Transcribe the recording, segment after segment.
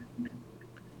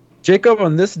Jacob,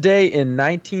 on this day in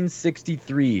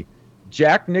 1963,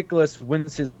 Jack Nicklaus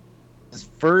wins his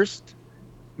first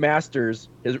Masters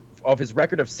of his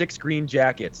record of 6 green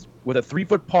jackets with a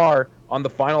 3-foot par on the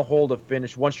final hole to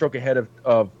finish 1 stroke ahead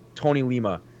of Tony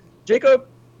Lima. Jacob,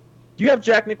 do you have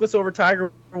Jack Nicklaus over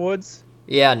Tiger Woods?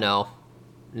 Yeah, no.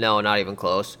 No, not even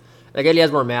close. Again, he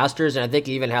has more Masters, and I think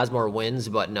he even has more wins.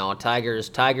 But no, Tiger's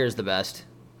the best.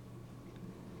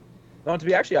 No, to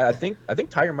be actually, I think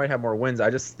Tiger might have more wins.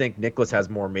 I just think Nicklaus has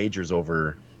more majors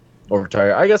over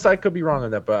Tiger. I guess I could be wrong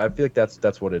on that, but I feel like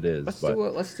that's what it is. But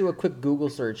Let's do a quick Google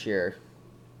search here.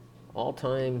 All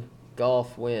time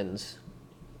golf wins.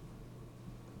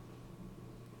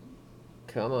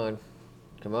 Come on,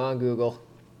 come on, Google.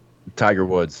 Tiger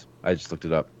Woods, I just looked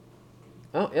it up.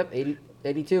 Oh, yep,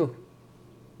 82.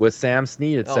 With Sam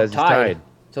Snead, it Oh, says he's tied. tied.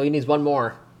 So he needs one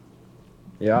more.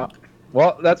 Yeah.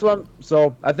 Well, that's what.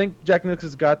 So I think Jack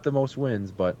Nicklaus got the most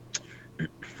wins, but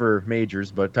for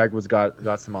majors, but Tiger Woods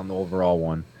got some on the overall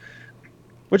one,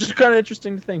 which is kind of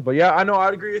interesting to think. But yeah, I know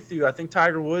I'd agree with you. I think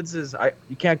Tiger Woods is.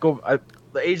 You can't go.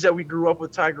 The age that we grew up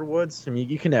with Tiger Woods. I mean,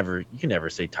 you can never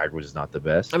say Tiger Woods is not the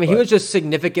best. I mean, he But was just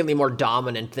significantly more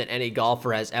dominant than any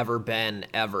golfer has ever been,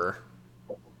 ever.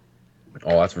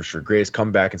 oh, that's for sure. Greatest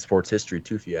comeback in sports history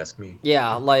too, if you ask me.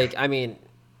 Yeah, like I mean,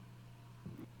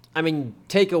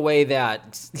 take away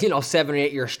that 7 or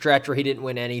 8 year stretch where he didn't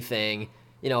win anything,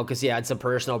 because he had some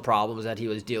personal problems that he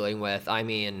was dealing with. Up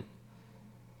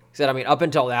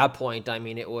until that point,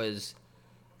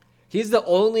 he's the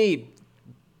only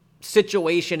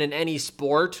situation in any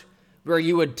sport where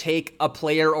you would take a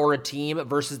player or a team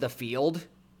versus the field.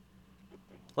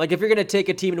 Like if you're gonna take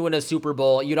a team to win a Super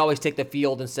Bowl, you'd always take the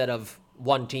field instead of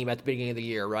one team at the beginning of the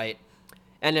year, right?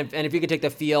 And if you could take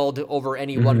the field over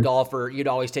any one Mm-hmm. golfer, you'd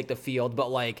always take the field. But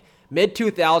like mid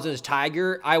 2000s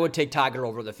Tiger, I would take Tiger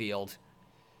over the field.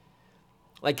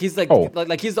 Like he's Oh,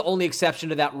 like he's the only exception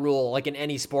to that rule, like in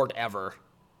any sport ever.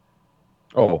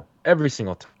 oh, every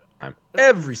single time,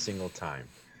 every single time.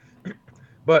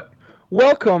 But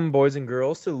welcome, boys and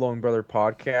girls, to the Lone Brother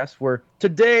Podcast, where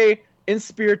today, in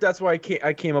spirit, that's why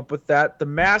I came up with that. The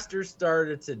Masters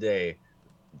started today.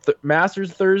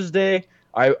 Masters Thursday.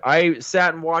 I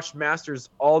sat and watched Masters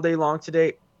all day long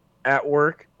today at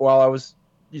work while I was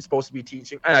supposed to be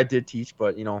teaching. And I did teach,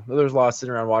 but there was a lot of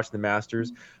sitting around watching the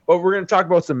Masters. But we're going to talk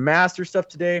about some Master stuff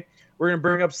today. We're going to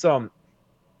bring up some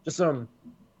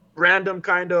random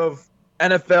kind of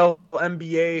NFL,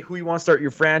 NBA, who you want to start your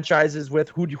franchises with,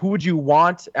 who would you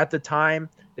want at the time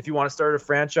if you want to start a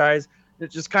franchise.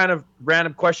 It's just kind of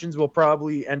random questions. We'll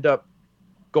probably end up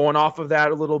going off of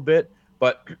that a little bit.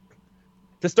 But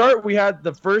to start, we had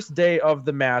the first day of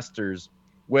the Masters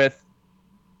with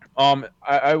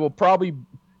I will probably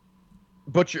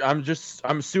butcher. I'm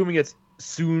assuming it's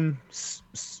soon.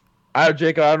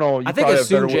 Jacob, I don't know. I You think probably it's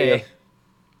have a better Soon way of Jay.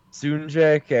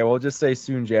 Soonjay. Okay, we'll just say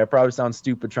Soonjay. I probably sound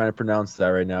stupid trying to pronounce that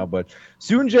right now, but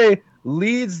Soonjay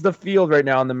leads the field right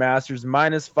now in the Masters,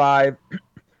 -5.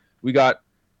 We got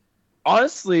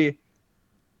honestly,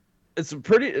 it's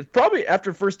probably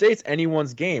after first day, it's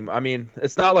anyone's game. I mean,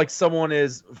 it's not like someone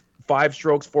is 5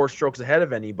 strokes, 4 strokes ahead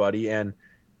of anybody, and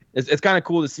it's kind of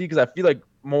cool to see because I feel like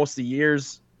most of the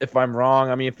years, if I'm wrong,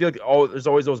 I mean, I feel like there's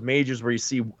always those majors where you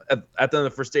see at the end of the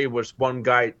first day, where one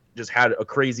guy just had a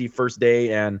crazy first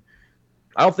day, and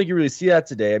I don't think you really see that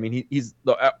today. I mean, he's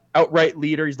the outright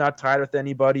leader. He's not tied with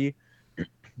anybody,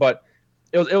 but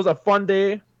it was a fun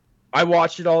day. I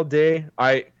watched it all day.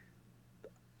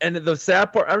 And the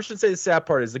sad part, I shouldn't say the sad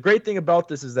part is the great thing about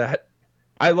this is that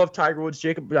I love Tiger Woods,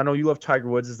 Jacob. I know you love Tiger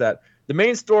Woods. Is that the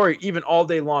main story? Even all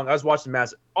day long, I was watching the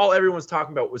match. All everyone's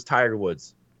talking about was Tiger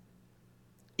Woods.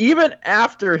 Even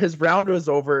after his round was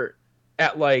over,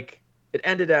 at like it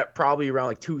ended at probably around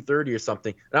like 2:30 or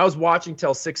something, and I was watching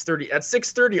till 6:30. At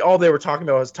 6:30, all they were talking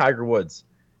about was Tiger Woods,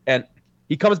 and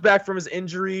he comes back from his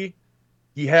injury.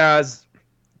 He has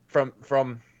from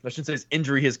I shouldn't say his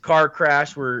injury, his car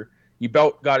crash where he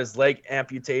got his leg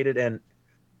amputated. And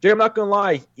Jay, I'm not gonna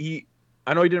lie,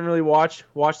 I know he didn't really watch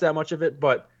that much of it,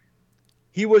 but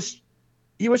he was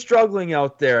he was struggling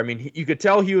out there. I mean, you could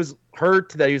tell he was hurt,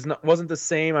 that wasn't the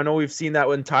same. I know we've seen that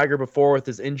with Tiger before with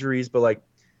his injuries, but like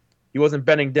he wasn't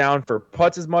bending down for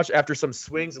putts as much. After some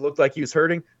swings, it looked like he was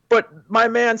hurting. But my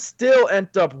man still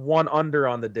ended up 1 under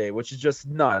on the day, which is just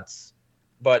nuts.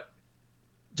 But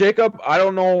Jacob, I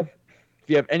don't know if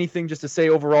you have anything just to say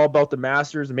overall about the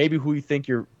Masters, and maybe who you think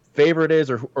your favorite is,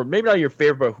 or maybe not your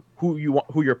favorite, but who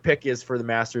your pick is for the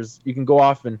Masters. You can go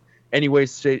off in any way,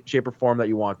 shape, or form that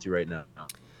you want to right now.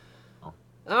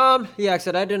 Yeah, like I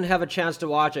said I didn't have a chance to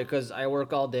watch it because I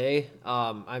work all day.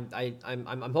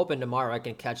 I'm hoping tomorrow I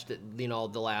can catch the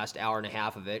last hour and a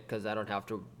half of it because I don't have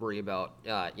to worry about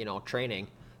training.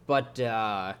 But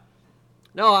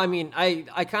no, I mean I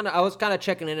was kind of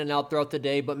checking in and out throughout the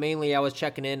day, but mainly I was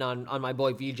checking in on my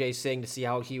boy VJ Singh to see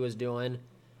how he was doing.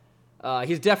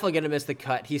 He's definitely gonna miss the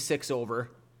cut. He's 6 over,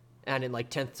 and in like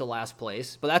 10th to last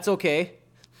place, but that's okay.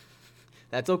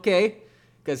 That's okay,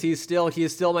 because he is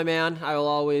still my man. I will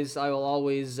always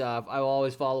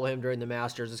follow him during the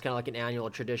Masters. It's kind of like an annual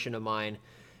tradition of mine.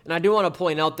 And I do want to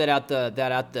point out that at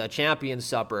the Champions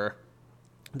Supper,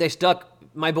 they stuck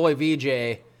my boy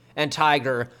VJ and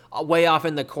Tiger way off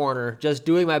in the corner, just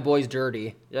doing my boys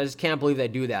dirty. I just can't believe they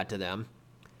do that to them.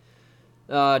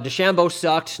 DeChambeau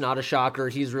sucked. Not a shocker.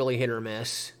 He's really hit or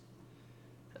miss.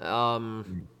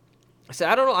 I said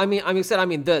I don't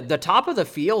know. The top of the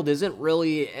field isn't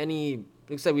really any.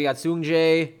 Like I said, we got Sung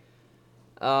Jae.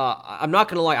 I'm not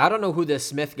gonna lie. I don't know who this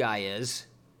Smith guy is.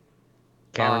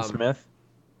 Cameron Smith.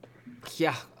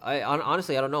 Yeah,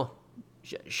 honestly I don't know.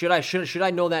 Should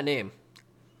I know that name?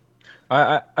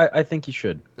 I think he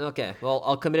should. Okay, well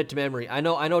I'll commit it to memory. I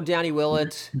know Danny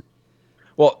Willett.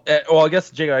 I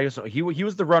guess Jake. I guess he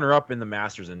was the runner up in the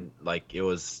Masters, and like it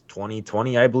was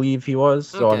 2020, I believe he was.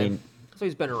 So Okay, so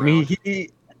he's been I mean,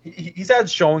 around. he's had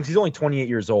showings. He's only 28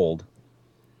 years old.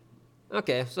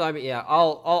 Okay, so I mean yeah,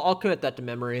 I'll commit that to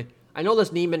memory. I know this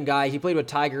Neiman guy. He played with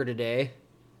Tiger today.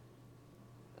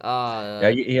 Yeah,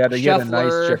 he had a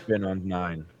nice Scheffler. chip in on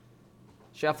 9.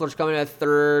 Scheffler's coming at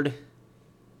third.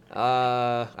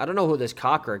 I don't know who this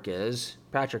Cockrick is.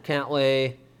 Patrick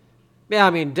Cantlay. Yeah, I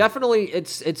mean, definitely,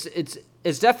 it's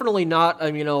definitely not,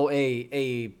 or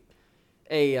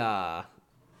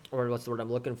what's the word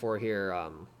I'm looking for here?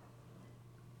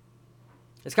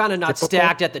 It's kind of not Typical.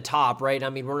 stacked at the top, right? I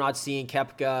mean, we're not seeing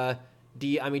Kepka.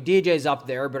 DJ's up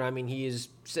there, but I mean, he's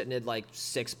sitting at like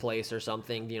 6th place or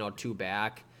something, two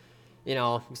back.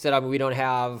 Instead, I mean, we don't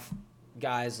have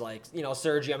guys like,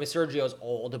 Sergio. I mean, Sergio's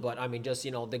old, but I mean, just,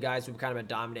 the guys who've kind of been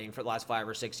dominating for the last 5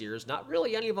 or 6 years. Not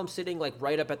really any of them sitting like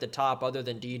right up at the top other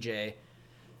than DJ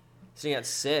sitting at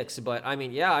 6. But I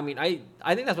mean, yeah, I mean, I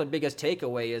think that's my biggest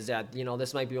takeaway is that,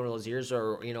 this might be one of those years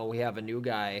where, we have a new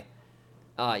guy,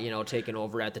 taking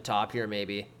over at the top here,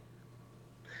 maybe.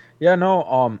 Yeah,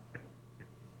 no.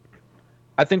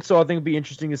 I think so. I think it'd be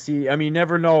interesting to see. I mean, you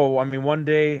never know. I mean, one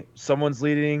day someone's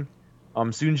leading.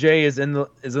 Soon Jae is in the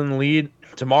lead.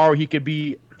 Tomorrow he could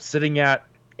be sitting at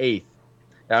 8th.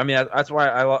 I mean, that's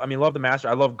why love the Master.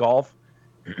 I love golf.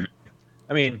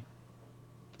 I mean,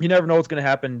 you never know what's going to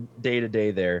happen day to day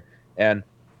there. And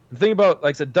the thing about,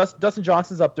 like I said, Dustin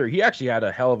Johnson's up there. He actually had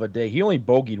a hell of a day. He only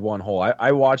bogeyed one hole.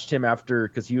 I watched him after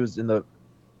because he was in the.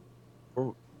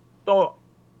 No, no,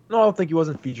 I don't think he was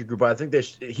in the feature group, but I think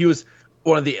he was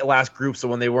one of the last groups. So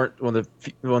when they weren't when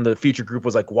the feature group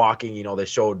was like walking, they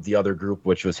showed the other group,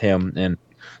 which was him, and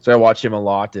so I watched him a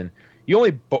lot. And he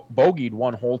only bogeyed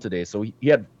one hole today, so he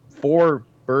had 4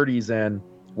 birdies and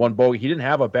 1 bogey. He didn't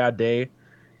have a bad day.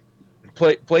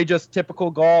 Play just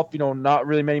typical golf, not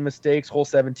really many mistakes. Hole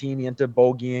 17, he ended up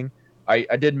bogeying. I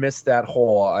did miss that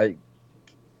hole. I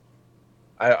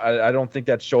don't think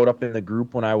that showed up in the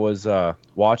group when I was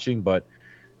watching, but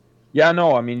yeah,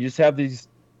 no, I mean, you just have these.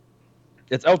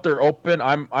 It's out there open.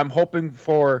 I'm hoping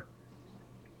for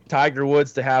Tiger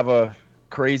Woods to have a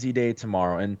crazy day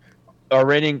tomorrow, and our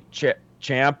reigning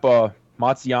champ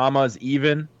Matsuyama is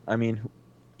even. I mean,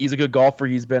 he's a good golfer.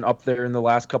 He's been up there in the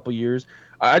last couple years.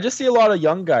 I just see a lot of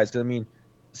young guys. Cause I mean,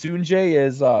 Soonjae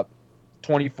is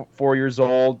 24 years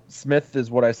old. Smith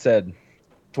is what I said,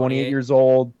 28 28. years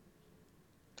old.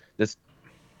 This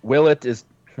Willett is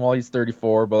he's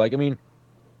 34, but like I mean,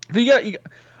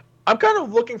 I'm kind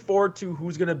of looking forward to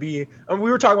who's gonna be. I mean, we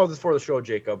were talking about this before the show,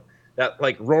 Jacob. That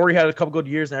like Rory had a couple good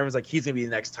years, and everyone's like he's gonna be the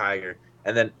next Tiger.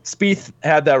 And then Spieth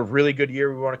had that really good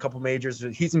year. We won a couple majors.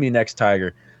 He's gonna be the next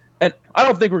Tiger. And I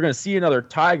don't think we're gonna see another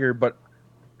Tiger, but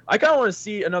I kind of want to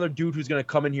see another dude who's gonna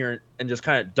come in here and just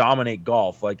kind of dominate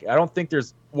golf. Like I don't think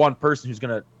there's one person who's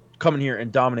gonna come in here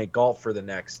and dominate golf for the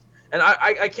next. And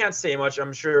I can't say much.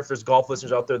 I'm sure if there's golf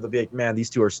listeners out there, they'll be like, man, these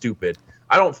two are stupid.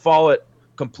 I don't follow it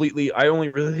completely. I only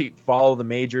really follow the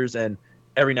majors, and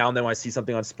every now and then when I see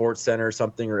something on Sports Center or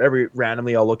something, or every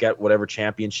randomly I'll look at whatever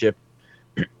championship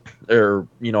or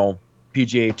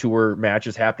PGA Tour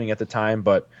matches happening at the time.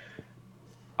 But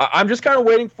I'm just kind of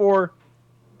waiting for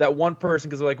that one person,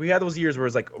 because like we had those years where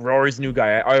it's like Rory's new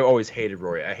guy. I always hated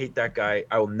Rory. I hate that guy.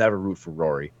 I will never root for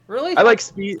Rory. Really? I like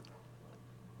Speed.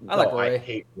 I like No, I Rory.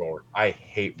 hate Rory. I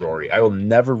hate Rory. I will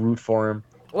never root for him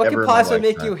What could ever in my possibly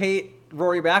make lifetime. you hate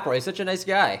Rory McIlroy? He's such a nice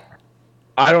guy.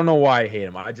 I don't know why I hate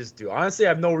him. I just do. Honestly, I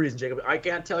have no reason, Jacob. I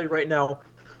can't tell you right now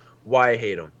why I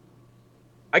hate him.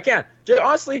 I can't.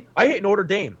 Honestly, I hate Notre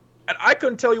Dame. And I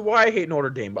couldn't tell you why I hate Notre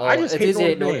Dame, but I Oh, just it's hate easy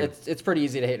to Notre hate Notre. Dame. It's pretty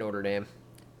easy to hate Notre Dame.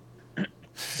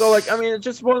 So like, I mean, it's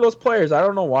just one of those players. I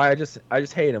don't know why. I just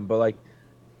hate him. But like,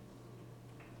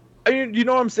 I mean, you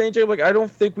know what I'm saying, Jay? Like, I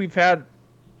don't think we've had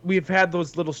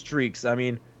those little streaks. I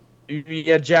mean, you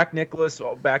had Jack Nicklaus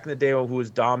back in the day who was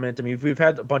dominant. I mean, we've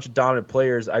had a bunch of dominant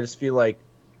players. I just feel like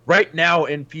right now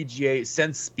in PGA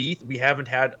since Spieth, we haven't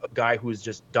had a guy who's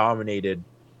just dominated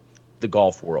the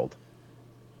golf world.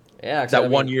 Yeah, because That I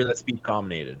one mean, year that Spieth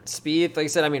dominated. Spieth, like I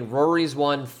said, I mean, Rory's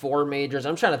won 4 majors.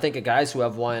 I'm trying to think of guys who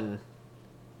have won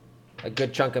a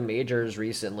good chunk of majors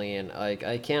recently, and like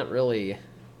I can't really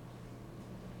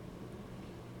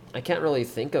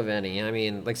think of any. I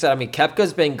mean, like I said, I mean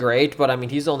Kepka's been great, but I mean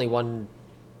he's won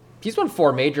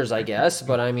 4 majors, I guess.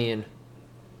 But I mean,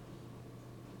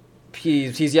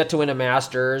 he's yet to win a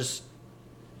Masters.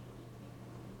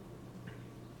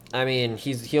 I mean,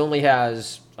 he only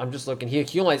has. I'm just looking.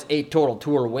 He only has 8 total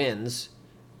tour wins.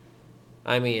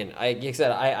 I mean, like I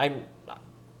said,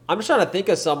 I'm just trying to think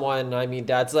of someone. I mean,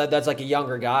 that's like a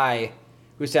younger guy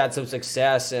who's had some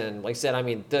success. And like I said, I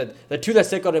mean, the two that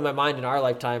stick out in my mind in our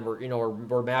lifetime were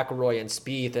McIlroy and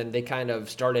Spieth, and they kind of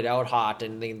started out hot,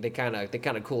 and they kind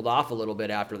of cooled off a little bit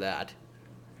after that.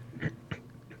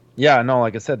 Yeah, no,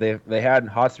 like I said, they had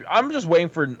hot streak. I'm just waiting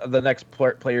for the next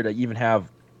player to even have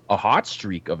a hot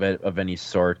streak of any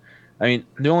sort. I mean,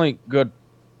 the only good,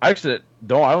 actually,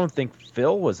 no, I don't think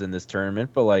Phil was in this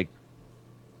tournament, but like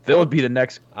I Phil would don't be the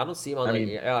next. I don't see him on I the mean,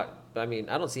 yeah, I mean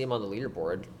I don't see him on the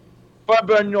leaderboard. but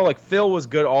you know, like Phil was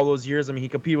good all those years. I mean, he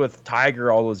competed with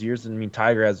Tiger all those years. I mean,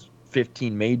 Tiger has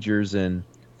 15 majors and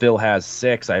Phil has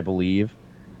 6, I believe.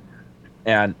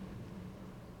 And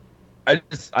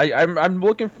I'm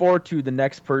looking forward to the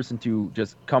next person to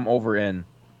just come over and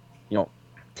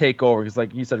take over because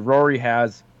like you said, Rory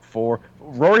has 4.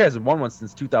 Rory hasn't won one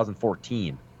since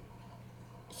 2014.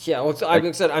 Yeah, well, so, Like,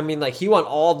 I said, I mean, like he won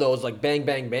all those like bang,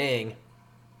 bang, bang,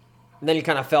 and then he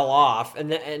kind of fell off,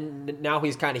 and now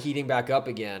he's kind of heating back up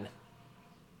again.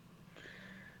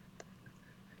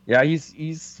 yeah,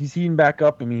 he's heating back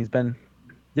up. I mean, he's been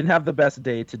didn't have the best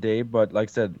day today, but like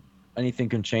I said, anything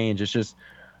can change. It's just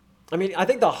I mean, I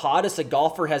think the hottest a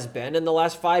golfer has been in the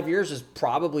last 5 years is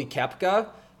probably Kepka.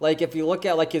 Like if you look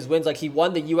at like his wins, like he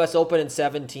won the U.S. Open in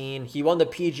 17, he won the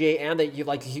PGA and the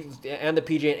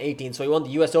PGA in 18. So he won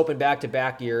the U.S. Open back to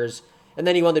back years, and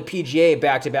then he won the PGA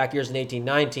back to back years in 18,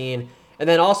 19, and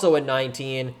then also in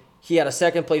 19 he had a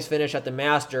second place finish at the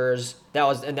Masters. That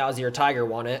was the year Tiger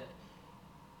won it,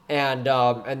 and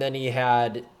then he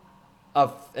had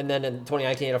and then in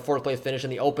 2019 he had a fourth place finish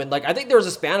in the Open. Like I think there was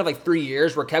a span of like 3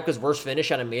 years where Kepka's worst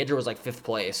finish at a major was like fifth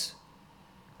place.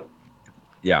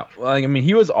 yeah. Well, I mean,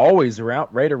 he was always around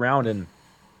right around and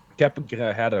kept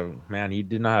had a man. He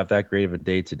did not have that great of a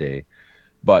day today,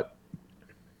 but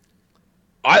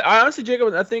I honestly,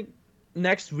 Jacob, I think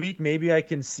next week maybe I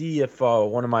can see if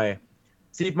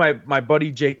see if my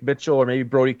buddy Jake Mitchell or maybe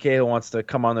Brody Cahill wants to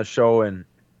come on the show and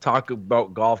talk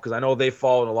about golf because I know they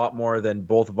followed a lot more than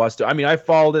both of us do. I mean, I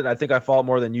followed it. I think I followed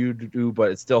more than you do, but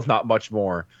it's still not much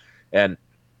more. And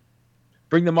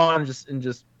bring them on and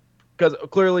just because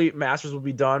clearly Masters will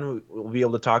be done. We'll be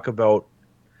able to talk about.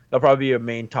 That'll probably be a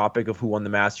main topic of who won the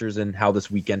Masters and how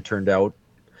this weekend turned out.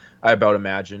 I about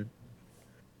imagine.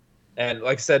 And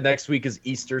like I said, next week is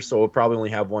Easter, so we'll probably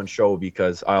only have one show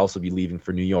because I also be leaving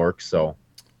for New York.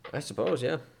 I suppose,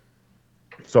 yeah.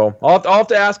 So I'll have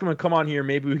to ask him to come on here.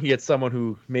 Maybe we can get someone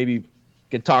who maybe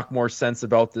can talk more sense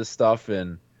about this stuff.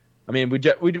 And I mean,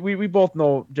 we both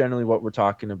know generally what we're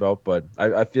talking about, but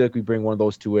I feel like we bring one of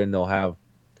those two in, they'll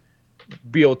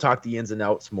be able to talk the ins and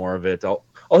outs more of it. I'll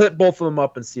hit both of them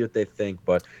up and see what they think.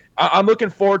 But I'm looking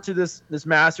forward to this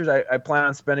Masters. I plan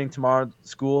on spending tomorrow at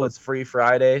school. It's free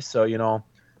Friday, so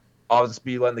I'll just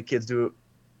be letting the kids do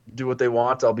what they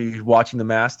want. I'll be watching the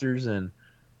Masters, and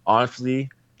honestly,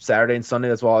 Saturday and Sunday,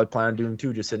 that's all I plan on doing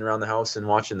too, just sitting around the house and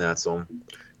watching that. So I'm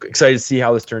excited to see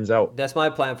how this turns out. That's my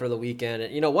plan for the weekend.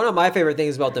 One of my favorite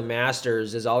things about the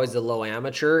Masters is always the low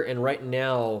amateur, and right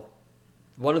now,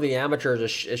 one of the amateurs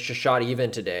is just shot even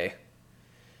today.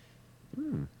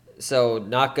 So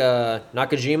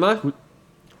Nakajima,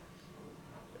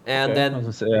 and Okay. I was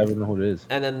gonna say I don't know who it is.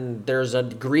 there's a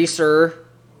greaser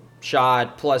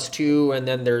shot +2, and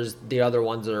then there's the other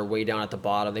ones that are way down at the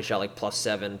bottom. They shot like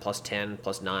 +7, +10,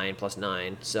 +9,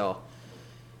 +9. So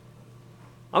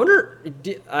I wonder.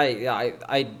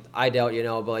 I doubt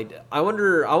but like I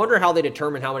wonder how they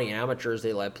determine how many amateurs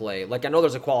they let play. Like I know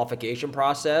there's a qualification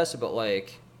process, but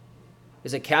like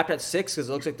Is it capped at 6? Because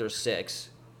it looks like there's 6.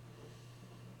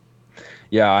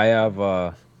 Yeah, I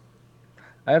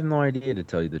have no idea to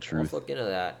tell you the I'll have to truth. look into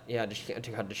that. Yeah, how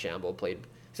DeChambeau played.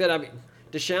 Said I mean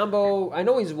DeChambeau. I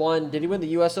know he's won. Did he win the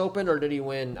U.S. Open or did he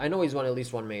win? I know he's won at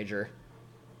least one major.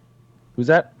 Who's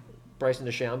that? Bryson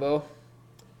DeChambeau,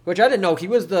 which I didn't know he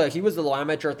was the low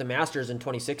amateur at the Masters in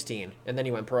 2016, and then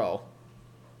he went pro.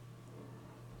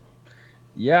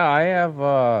 Yeah, I have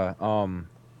I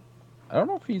don't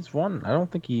know if he's won. I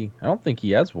don't think he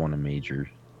has won a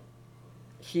major.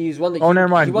 He's won the Oh, never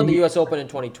he mind. won the U.S. Open in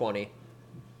 2020,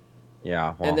 Yeah,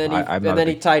 and well, then I'm not a he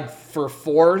big tied for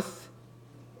fourth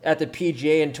at the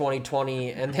PGA in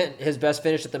 2020, and then his best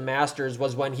finish at the Masters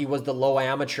was when he was the low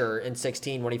amateur in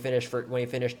 16 when he finished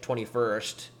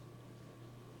 21st.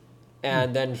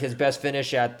 And then his best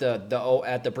finish at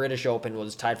the British Open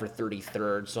was tied for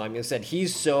 33rd. So I mean, I said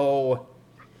he's so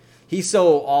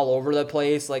all over the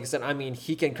place. Like I said, I mean,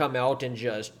 he can come out and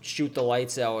just shoot the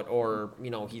lights out, or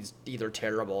he's either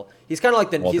terrible. He's kind of like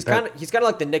well, he's kind of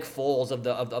like the Nick Foles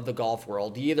of the golf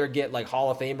world. You either get like Hall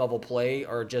of Fame level play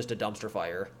or just a dumpster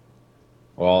fire.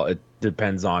 well, it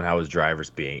depends on how his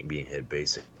driver's being hit,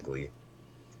 basically.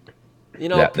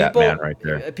 That man People right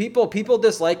there. people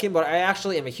dislike him, but I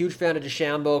actually am a huge fan of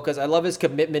DeChambeau because I love his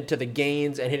commitment to the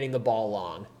gains and hitting the ball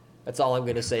long. That's all I'm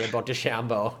going to say about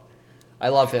DeChambeau. I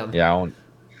love him. Yeah, I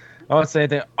won't say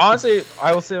anything. Honestly,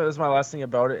 I will say this is my last thing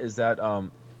about it is that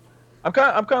I'm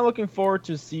kind of looking forward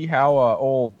to see how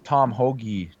old Tom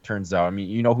Hoagie turns out. I mean,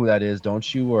 you know who that is,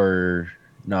 don't you, or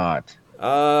not?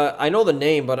 I know the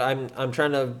name, but I'm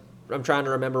trying to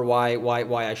remember why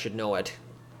I should know it.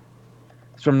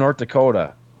 He's from North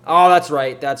Dakota. Oh, that's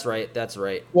right. That's right. That's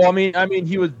right. Well, I mean,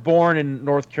 he was born in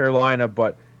North Carolina,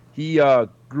 but he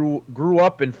grew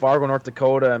up in Fargo, North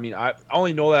Dakota. I mean, I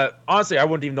only know that honestly. I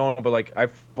wouldn't even know, but like I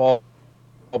follow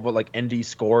about like ND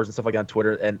scores and stuff like that on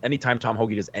Twitter. And anytime Tom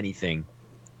Hoagie does anything,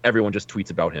 everyone just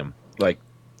tweets about him. Like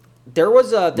There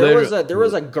was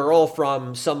a girl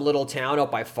from some little town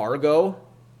out by Fargo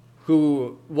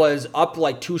who was up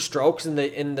like 2 strokes in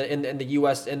the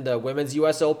US in the women's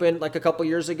US Open like a couple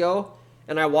years ago,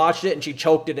 and I watched it and she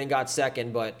choked it and got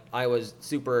second, but I was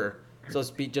super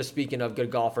just speaking of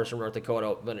good golfers from North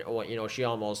Dakota, but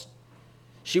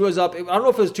she was up. I don't know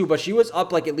if it was 2, but she was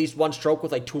up like at least 1 stroke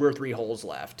with like 2 or 3 holes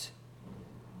left.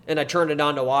 And I turned it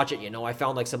on to watch it. I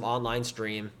found like some online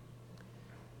stream,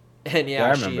 and yeah, I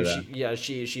yeah, remember that.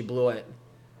 she blew it.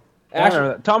 Yeah, I Actually,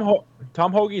 remember that.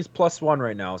 Tom Hoagie is +1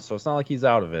 right now, so it's not like he's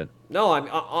out of it. no, I'm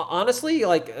honestly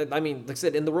like I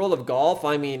said, in the world of golf,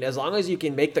 I mean, as long as you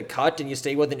can make the cut and you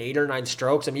stay within 8 or 9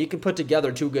 strokes, I mean, you can put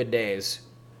together 2 good days.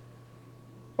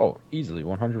 Oh, easily,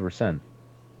 100%.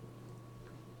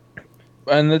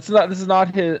 And it's not. This is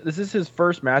not his. This is his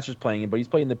first Masters playing, but he's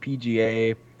playing the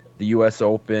PGA, the U.S.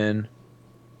 Open.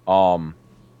 Um,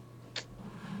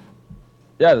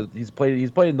 yeah, he's played. He's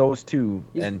played in those two,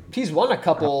 and He's won a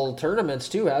couple tournaments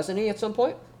too, hasn't he? At some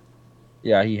point,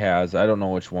 yeah, he has. I don't know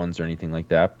which ones or anything like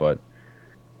that, but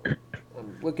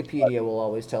Wikipedia will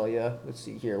always tell you. Let's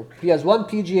see here. He has one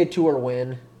PGA Tour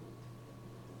win.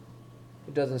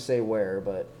 It doesn't say where,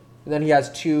 but and then he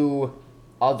has 2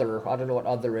 other. I don't know what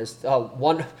other is.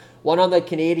 One on the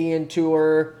Canadian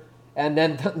Tour, and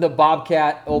then the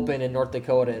Bobcat Open in North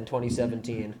Dakota in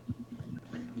 2017.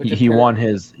 he won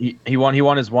his he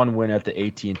won his one win at the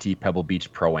AT&T Pebble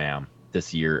Beach Pro Am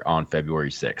this year on February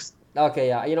 6th. Okay,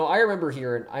 yeah. I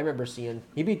remember seeing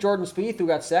he beat Jordan Spieth, who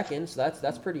got second. So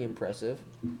that's pretty impressive.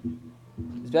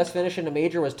 His best finish in a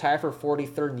major was tied for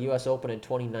 43rd in the U.S. Open in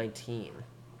 2019.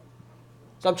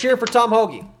 So I'm cheering for Tom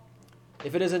Hoagie.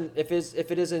 If it isn't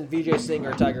Vijay Singh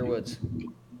or Tiger Woods.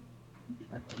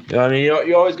 Yeah, I mean,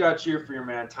 you always got to cheer for your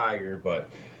man Tiger, but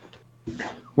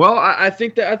well, I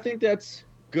think that's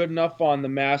good enough on the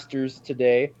Masters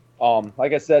today.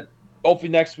 Like I said, hopefully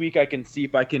next week I can see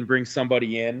if I can bring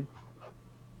somebody in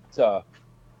to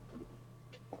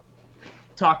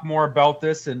talk more about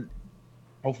this, and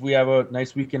hopefully we have a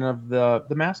nice weekend of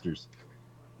the Masters.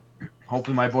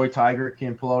 Hopefully my boy Tiger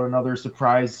can pull out another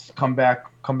surprise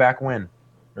comeback win.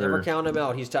 Never count him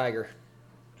out. He's Tiger.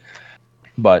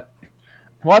 But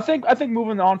well, I think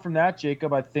moving on from that,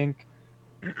 Jacob, I think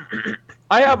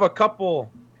I have a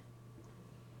couple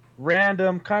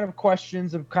random kind of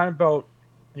questions of kind of about,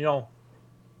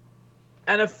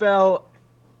 NFL,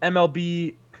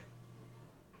 MLB,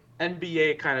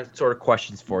 NBA kind of sort of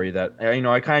questions for you that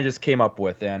I kind of just came up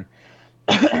with, and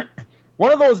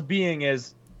one of those being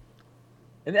is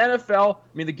in the NFL. I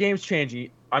mean, the game's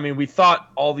changing. I mean, we thought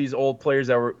all these old players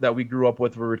that we grew up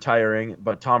with were retiring,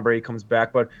 but Tom Brady comes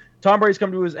back. But Tom Brady's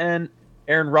come to his end.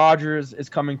 Aaron Rodgers is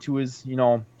coming to his,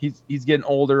 he's getting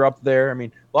older up there. I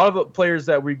mean, a lot of the players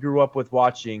that we grew up with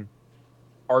watching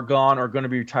are gone or going to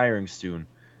be retiring soon.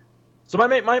 So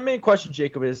my main question,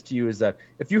 Jacob, is to you is that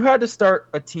if you had to start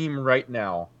a team right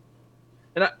now,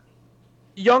 and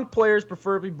young players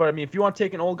preferably, but I mean, if you want to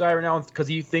take an old guy right now because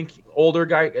you think older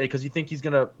guy because you think he's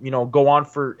gonna go on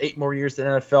for 8 more years in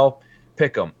the NFL,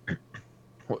 pick him.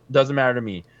 Doesn't matter to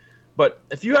me. But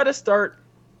if you had to start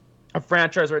a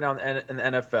franchise right now in the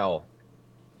NFL,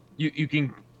 you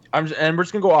can. And we're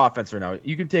just gonna go offense right now.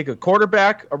 You can take a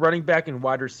quarterback, a running back, and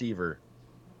wide receiver.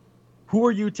 Who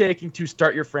are you taking to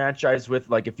start your franchise with?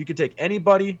 Like, if you could take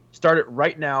anybody, start it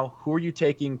right now. Who are you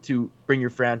taking to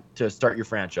to start your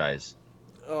franchise?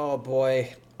 Oh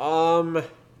boy.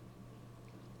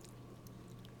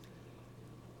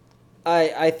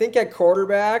 I think at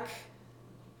quarterback,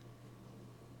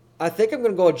 I think I'm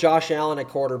gonna go with Josh Allen at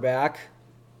quarterback.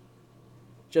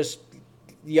 Just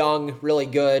young, really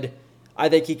good. I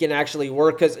think he can actually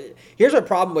work because here's a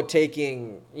problem with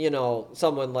taking,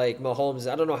 someone like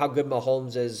Mahomes. I don't know how good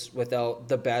Mahomes is without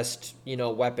the best,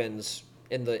 weapons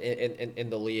in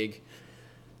the league.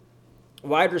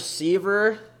 Wide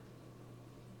receiver,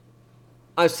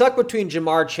 I'm stuck between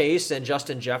Jamar Chase and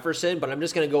Justin Jefferson, but I'm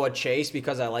just going to go with Chase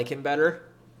because I like him better.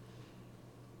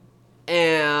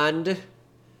 And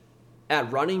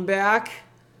at running back,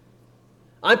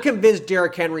 I'm convinced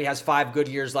Derrick Henry has 5 good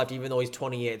years left, even though he's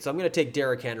 28. So I'm going to take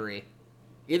Derrick Henry.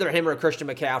 Either him or Christian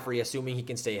McCaffrey, assuming he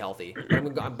can stay healthy. But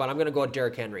I'm going to go with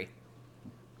Derrick Henry.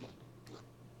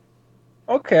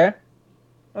 Okay.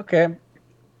 Okay.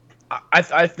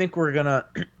 I think we're gonna.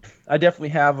 I definitely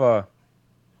have a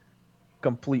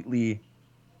completely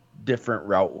different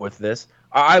route with this.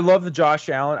 I love the Josh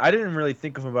Allen. I didn't really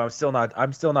think of him, but I'm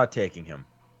still not taking him.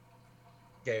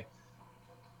 Okay.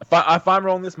 If I'm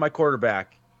rolling this, my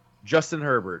quarterback, Justin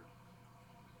Herbert,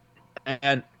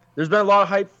 and there's been a lot of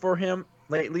hype for him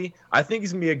lately. I think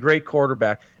he's gonna be a great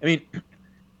quarterback. I mean,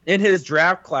 in his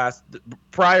draft class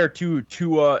prior to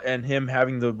Tua and him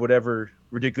having the whatever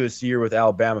ridiculous year with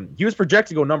Alabama, he was projected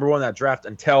to go number one in that draft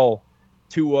until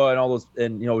Tua and all those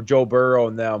and Joe Burrow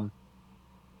and them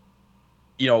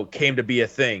came to be a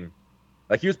thing.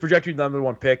 Like he was projected the number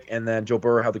one pick, and then Joe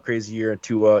Burrow had the crazy year, and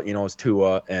Tua, was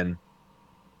Tua, and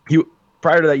he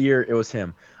prior to that year it was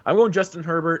him. I'm going Justin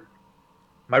Herbert.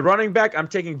 My running back, I'm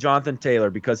taking Jonathan Taylor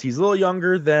because he's a little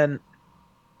younger than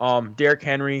Derrick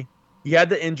Henry. He had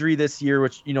the injury this year,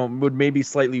 which would maybe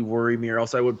slightly worry me, or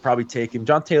else I would probably take him.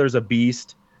 John Taylor's a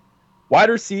beast. Wide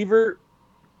receiver,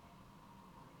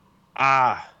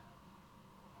 I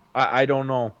don't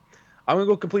know. I'm gonna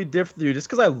go completely different with you just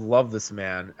because I love this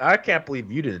man. I can't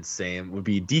believe you didn't say him. Would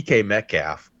be DK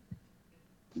Metcalf,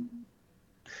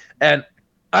 and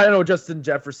I don't know Justin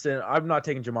Jefferson. I'm not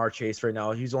taking Jamar Chase right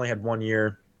now. He's only had 1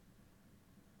 year.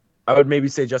 I would maybe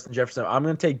say Justin Jefferson. I'm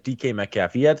going to take DK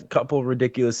Metcalf. He had a couple of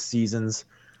ridiculous seasons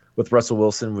with Russell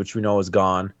Wilson, which we know is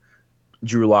gone.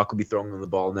 Drew Lock will be throwing them the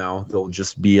ball now. They'll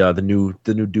just be the new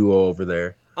duo over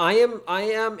there. I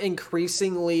am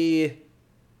increasingly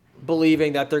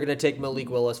believing that they're going to take Malik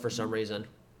Willis for some reason.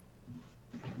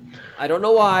 I don't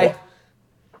know why.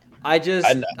 I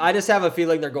just have a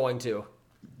feeling they're going to.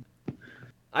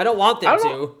 I don't want them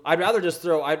to. I'd rather just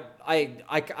throw. I kind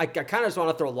of just want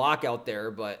to throw Lock out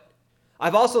there, but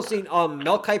I've also seen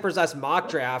Mel Kiper's last mock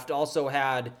draft also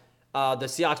had the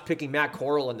Seahawks picking Matt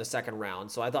Corral in the second round,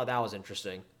 so I thought that was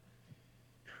interesting.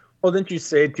 Well, didn't you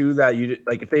say too that you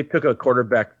like if they took a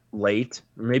quarterback late,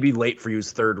 maybe late for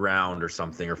you's third round or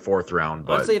something or fourth round?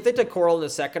 But honestly, if they took Corral in the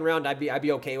second round, I'd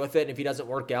be okay with it. And if he doesn't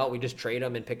work out, we just trade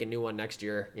him and pick a new one next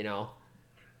year.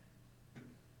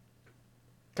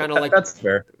 Kind of like that's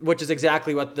fair. Which is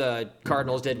exactly what the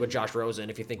Cardinals did with Josh Rosen,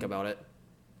 if you think about it.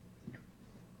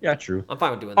 Yeah, true. I'm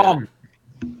fine with doing that.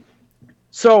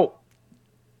 So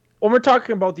when we're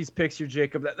talking about these picks here,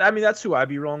 Jacob, that's who I'd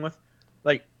be rolling with.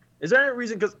 Like, is there any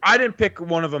reason? Because I didn't pick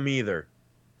one of them either.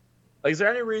 Like, is there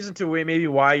any reason to maybe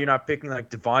why you're not picking like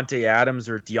Devontae Adams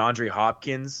or DeAndre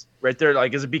Hopkins right there?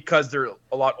 Like, is it because they're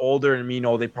a lot older and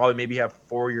they probably maybe have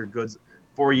 4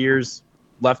 years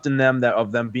left in them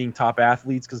of them being top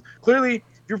athletes? Because clearly,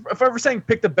 if I were saying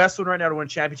pick the best one right now to win a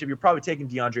championship, you're probably taking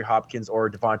DeAndre Hopkins or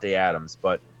Devontae Adams.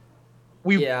 But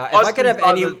if I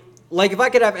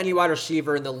could have any wide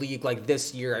receiver in the league like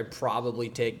this year, I'd probably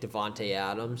take Devontae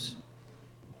Adams.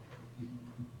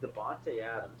 Devontae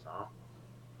Adams, huh?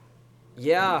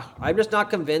 Yeah, I'm just not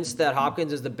convinced that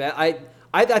Hopkins is the best.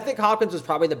 I think Hopkins was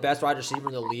probably the best wide receiver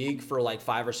in the league for like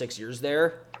 5 or 6 years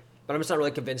there, but I'm just not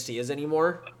really convinced he is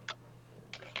anymore.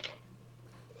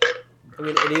 I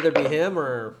mean, it'd either be him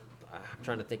or I'm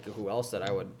trying to think of who else that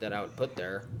I would put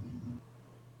there.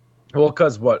 Well,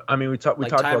 because what I mean, we Like talked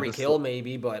about Tyreek this. Hill,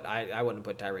 maybe, but I wouldn't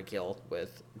put Tyreek Hill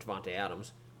with Devontae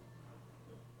Adams.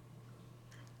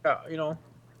 You know,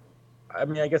 I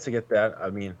mean, I guess I get that. I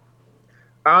mean,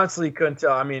 I honestly couldn't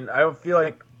tell. I mean, I don't feel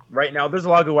like right now there's a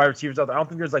lot of good wide receivers out there. I don't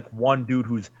think there's like one dude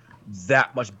who's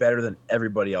that much better than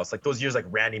everybody else. Like those years, like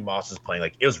Randy Moss was playing,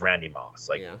 like it was Randy Moss.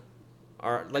 Like, Yeah.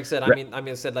 Or like I said,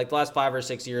 I said like the last 5 or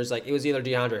 6 years, like it was either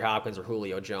DeAndre Hopkins or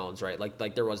Julio Jones, right?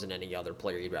 Like there wasn't any other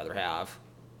player you'd rather have.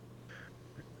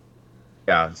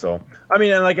 yeah. So I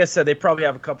mean, and like I said, they probably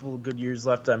have a couple of good years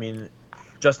left. I mean,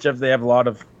 just Jeff, they have a lot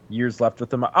of years left with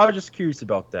them. I was just curious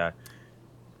about that.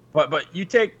 But you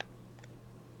take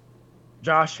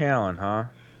Josh Allen, huh?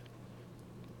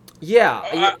 Yeah,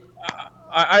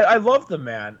 I I love the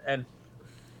man. And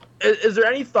is there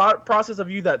any thought process of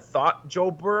you that thought Joe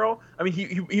Burrow? I mean,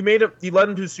 he led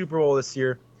him to a Super Bowl this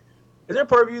year. Is there a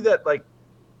part of you that like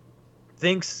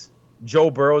thinks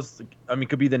Joe Burrow's, I mean,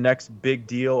 could be the next big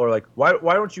deal, or like why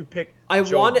don't you pick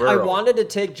Joe I Burrow? wanted to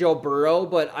take Joe Burrow,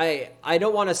 but I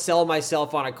don't want to sell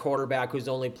myself on a quarterback who's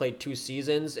only played 2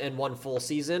 seasons and 1 full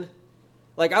season.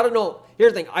 Like I don't know.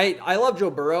 Here's the thing. I love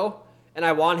Joe Burrow and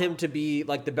I want him to be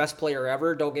like the best player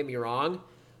ever. Don't get me wrong,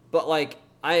 but like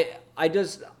I'm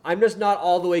just not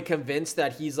all the way convinced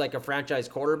that he's like a franchise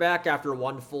quarterback after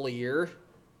 1 full year.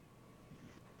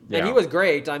 And he Yeah, was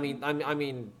great. Like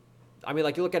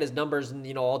you look at his numbers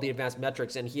and all the advanced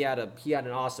metrics, and he had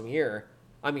an awesome year.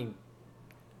 I mean,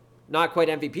 not quite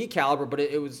MVP caliber, but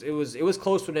it was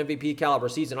close to an MVP caliber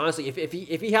season. Honestly, if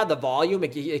he had the volume,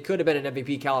 it could have been an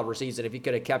MVP caliber season if he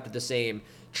could have kept the same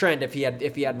trend if he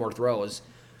had more throws.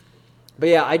 But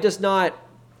yeah, I'm just not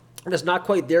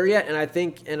quite there yet. And I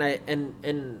think and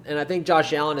I think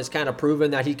Josh Allen has kind of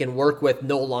proven that he can work with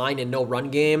no line and no run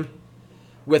game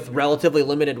with relatively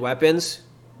limited weapons.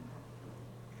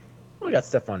 we got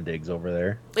Stephon Diggs over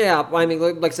there. Yeah, I mean,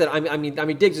 like I said, I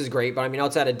mean, Diggs is great, but I mean,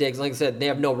 outside of Diggs, like I said, they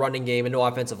have no running game and no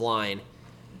offensive line.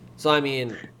 So I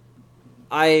mean,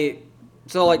 I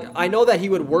like I know that he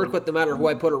would work with no matter who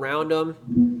I put around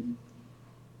him.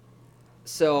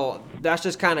 So that's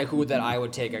just kind of who that I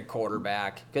would take at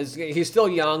quarterback because he's still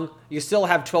young. You still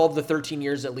have 12 to 13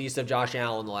 years at least of Josh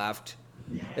Allen left.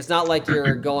 It's not like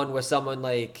you're going with someone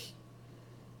like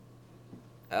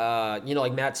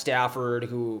like Matt Stafford,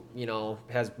 who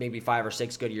has maybe 5 or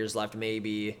 6 good years left,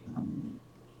 maybe.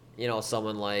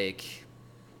 Someone like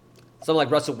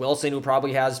Russell Wilson, who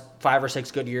probably has 5 or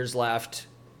 6 good years left.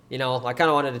 I kind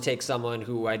of wanted to take someone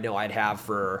who I know I'd have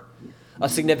for a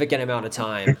significant amount of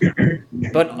time,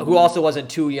 but who also wasn't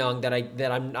too young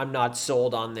that I'm not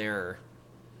sold on there.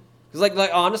 Because like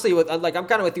honestly, I'm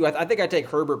kind of with you. I think I take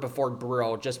Herbert before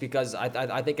Burrow just because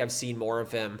I think I've seen more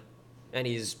of him, and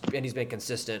he's been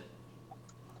consistent.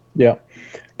 Yeah.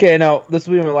 Okay, now this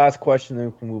will be my last question, then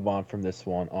we can move on from this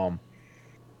one.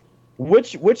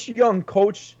 Which young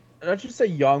coach? And I should say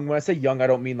young. When I say young, I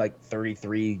don't mean like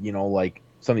 33. Like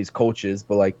some of these coaches,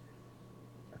 but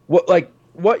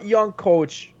what young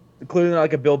coach, including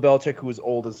like a Bill Belichick who was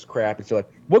old as crap, and so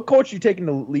like, what coach are you taking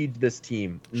to lead this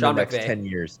team in Sean the next McVay. 10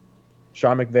 years?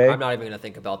 Sean McVay. I'm not even gonna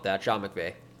think about that. Sean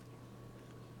McVay.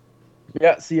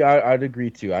 Yeah, see, I'd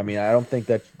agree too. I mean, I don't think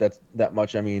that's that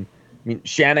much. I mean,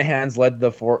 Shanahan's led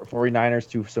the 49ers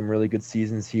to some really good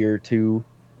seasons here too.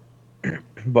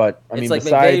 But I It's mean, like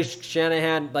McVay, besides,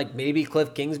 Shanahan, like maybe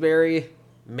Cliff Kingsbury.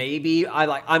 Maybe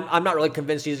I'm not really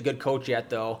convinced he's a good coach yet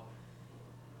though.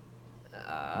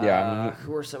 yeah, I mean,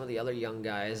 Who are some of the other young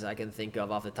guys I can think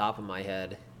of off the top of my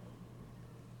head?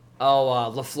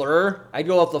 Oh, LaFleur. I'd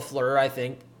go with LaFleur. I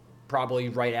think probably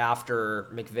right after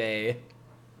McVay.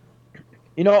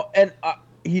 and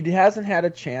he hasn't had a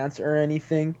chance or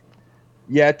anything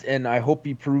yet, and I hope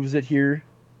he proves it here.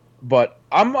 But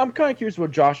I'm kind of curious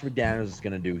what Josh McDaniels is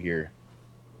going to do here,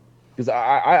 because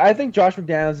I think Josh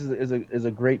McDaniels is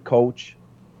a great coach.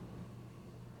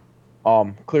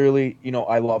 Clearly,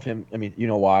 I love him. I mean, you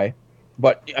know why.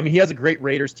 But I mean, he has a great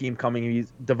Raiders team coming.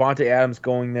 He's Devontae Adams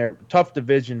going there. Tough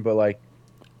division, but like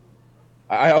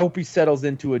I hope he settles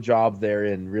into a job there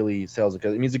and really sells it.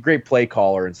 Because I mean, he's a great play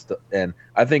caller and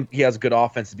I think he has a good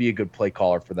offense to be a good play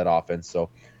caller for that offense. So,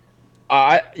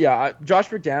 Josh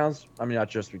McDaniels. I mean, not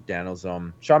just McDaniels.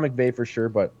 Sean McVay for sure.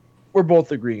 But we're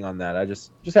both agreeing on that. I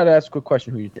just had to ask a quick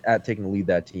question: who you taking to lead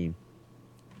that team?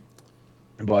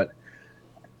 But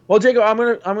well, Jacob, I'm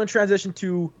gonna transition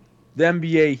to the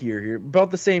NBA here.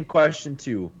 About the same question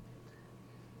too,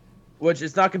 which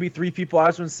it's not gonna be three people. I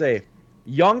just want to say,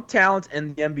 young talent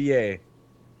in the NBA.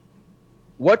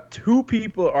 What two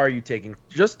people are you taking?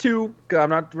 Just two. 'Cause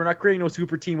we're not creating no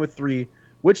super team with three.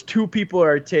 Which two people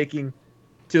are you taking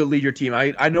to lead your team.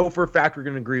 I know for a fact we're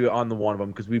going to agree on the one of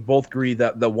them because we both agree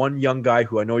that the one young guy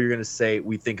who I know you're going to say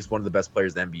we think is one of the best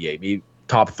players in the NBA, maybe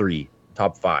top 3,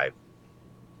 top 5.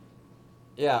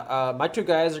 Yeah, my two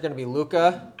guys are going to be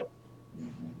Luka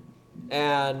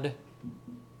and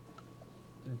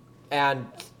and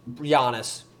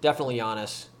Giannis. Definitely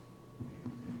Giannis.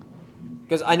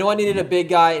 Because I know I needed a big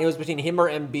guy, and it was between him or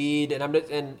Embiid,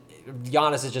 and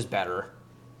Giannis is just better.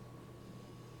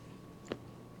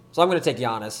 So I'm going to take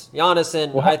Giannis. Giannis,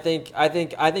 and Well, I think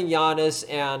Giannis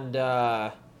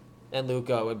and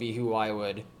Luka would be who I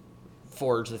would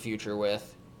forge the future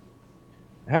with.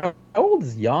 how old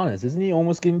is Giannis? Isn't he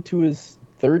almost getting to his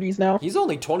 30s now? He's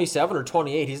only 27 or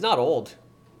 28. He's not old.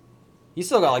 He's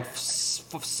still got like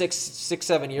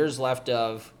 7 years left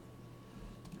of.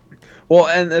 Well,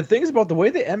 and the thing is about the way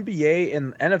the NBA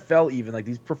and NFL, even like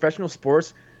these professional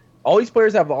sports, all these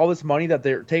players have all this money that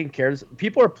they're taking care of.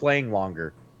 People are playing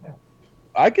longer.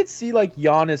 I could see like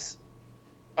Giannis.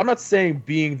 I'm not saying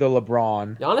being the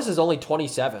LeBron. Giannis is only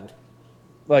 27.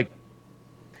 Like,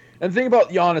 and the thing about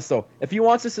Giannis though, if he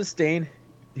wants to sustain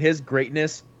his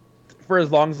greatness for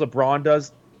as long as LeBron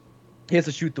does, he has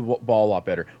to shoot the ball a lot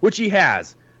better, which he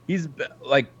has. He's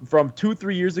like from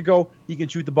 2-3 years ago, he can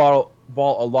shoot the ball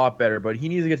a lot better, but he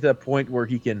needs to get to that point where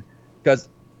he can, because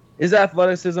his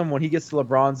athleticism when he gets to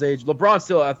LeBron's age, LeBron's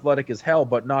still athletic as hell,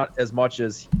 but not as much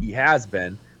as he has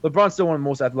been. LeBron's still one of the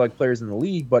most athletic players in the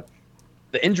league, but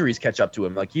the injuries catch up to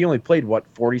him. Like he only played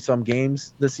 40 some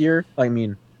games this year. Giannis.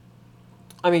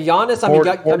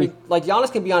 Like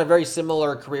Giannis can be on a very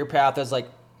similar career path as like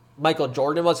Michael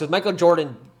Jordan was. Because Michael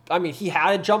Jordan, he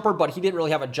had a jumper, but he didn't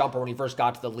really have a jumper when he first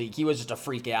got to the league. He was just a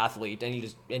freak athlete, and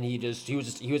he was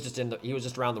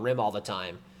just around the rim all the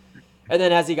time. And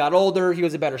then as he got older, he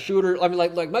was a better shooter.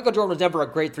 Like Michael Jordan was never a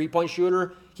great 3-point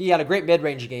shooter. He had a great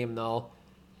mid-range game though.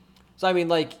 So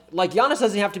like Giannis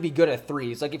doesn't have to be good at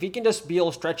threes. Like if he can just be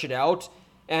able to stretch it out,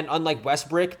 and unlike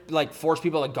Westbrook, like force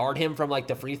people to guard him from like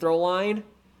the free throw line,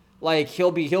 like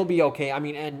he'll be okay.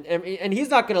 And he's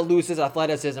not going to lose his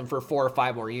athleticism for 4 or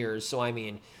 5 more years. So oh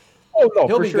no,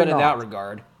 he'll be sure good not. in that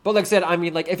regard. But like I said,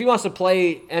 like if he wants to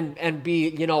play and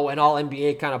be an all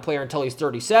NBA kind of player until he's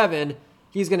 37,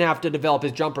 he's going to have to develop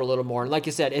his jumper a little more. And like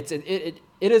you said, it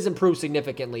has improved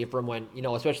significantly from when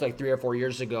especially like 3 or 4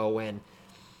 years ago when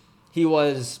he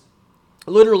was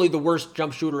literally the worst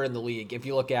jump shooter in the league. If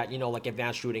you look at, like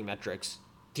advanced shooting metrics,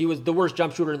 he was the worst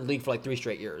jump shooter in the league for like 3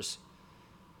 straight years.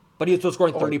 But he was still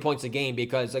scoring 30 points a game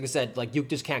because, like I said, like you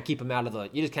just can't keep him out of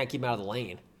the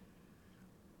lane.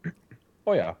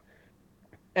 Oh yeah,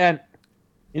 and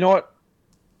you know what?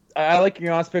 I like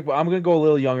your Giannis pick, but I'm gonna go a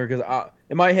little younger because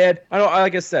in my head, I know,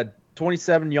 like I said,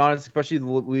 27 Giannis, especially the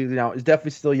league now, is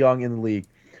definitely still young in the league.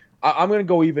 I'm gonna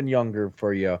go even younger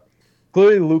for you.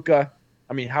 Clearly, Luka.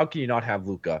 How can you not have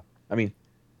Luka?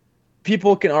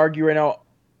 People can argue right now.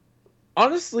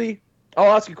 Honestly,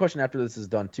 I'll ask you a question after this is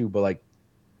done too. But like,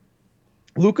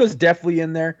 Luka's definitely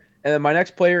in there, and then my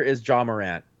next player is Ja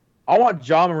Morant. I want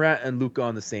Ja Morant and Luka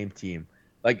on the same team.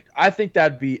 Like, I think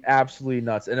that'd be absolutely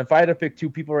nuts. And if I had to pick 2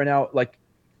 people right now, like,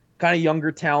 kind of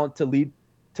younger talent to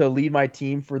lead my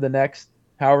team for the next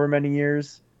however many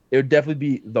years, it would definitely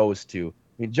be those 2.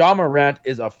 Ja Morant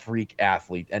is a freak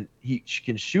athlete, and he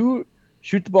can shoot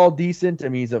the ball decent.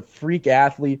 He's a freak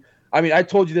athlete. I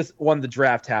told you this when the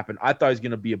draft happened. I thought he was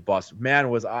going to be a bust. Man,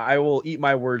 I will eat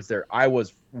my words there. I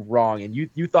was wrong, and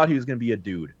you thought he was going to be a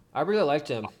dude. I really liked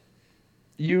him.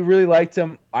 You really liked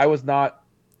him. I was not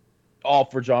all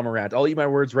for Ja Morant. I'll eat my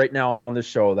words right now on this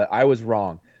show that I was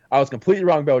wrong. I was completely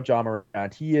wrong about Ja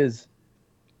Morant. He is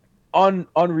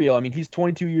unreal. He's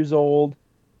 22 years old.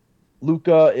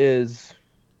 Luka is...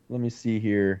 Let me see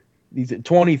here. He's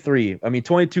 23.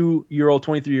 22-year-old,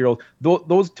 23-year-old.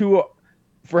 Those 2,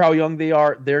 for how young they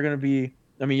are, they're going to be.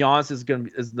 Giannis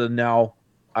is the now,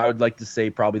 I would like to say,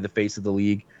 probably the face of the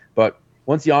league. But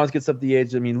once Giannis gets up the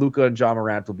age, Luka and Ja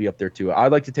Morant will be up there too.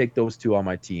 I'd like to take those 2 on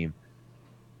my team.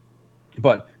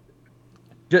 But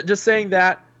just saying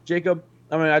that, Jacob.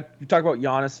 You talk about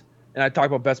Giannis, and I talk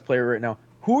about best player right now.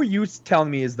 Who are you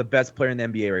telling me is the best player in the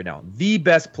NBA right now? The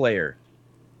best player.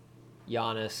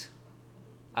 Giannis.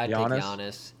 I'd take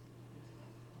Giannis.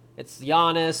 It's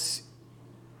Giannis.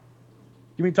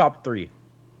 Give me top 3.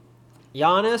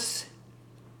 Giannis.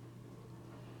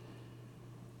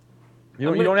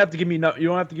 You don't have to give me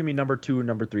number 2 and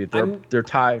number 3. They're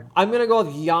tied. I'm gonna go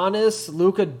with Giannis,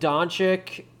 Luka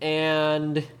Doncic,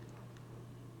 and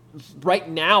right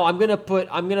now I'm gonna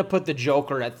put the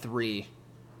Joker at 3,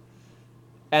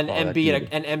 and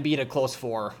Embiid a close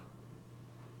 4.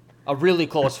 A really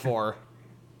close 4.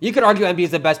 You could argue Embiid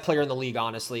is the best player in the league.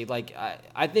 Honestly,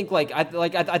 I think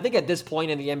I think at this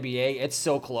point in the NBA, it's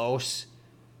so close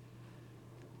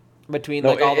between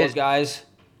No, like all those guys.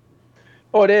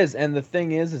 oh, it is. And the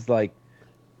thing is like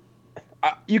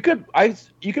you could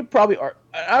probably.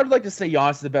 I would like to say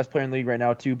Giannis is the best player in the league right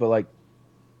now too, but like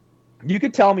you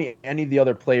could tell me any of the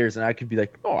other players, and I could be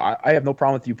like, oh, I have no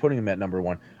problem with you putting him at number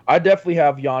one. I definitely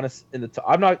have Giannis in the top.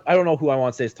 I'm not. I don't know who I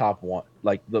want to say is top one,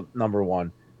 like the number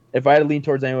one. If I had to lean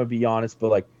towards anyone, it would be Giannis, but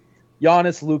like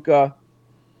Giannis, Luca,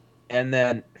 and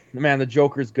then man, the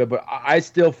Joker's good, but I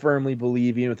still firmly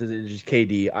believe, even with just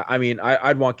KD. I mean,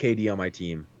 I'd want KD on my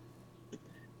team.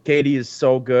 KD is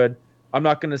so good. I'm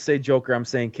not gonna say Joker. I'm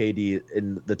saying KD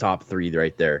in the top three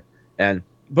right there. And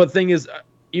but the thing is,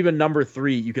 even number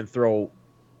three, you can throw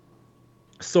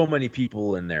so many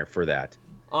people in there for that.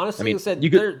 I Honestly, you mean, said you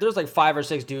could. there's like 5 or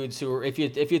 6 dudes who, if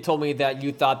you told me that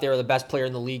you thought they were the best player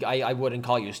in the league, I wouldn't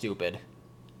call you stupid.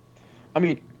 I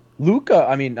mean, Luca.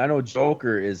 I mean, I know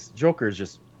Joker is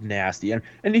just nasty, and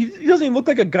he doesn't even look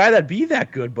like a guy that'd be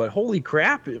that good. But holy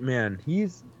crap, man, he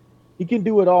can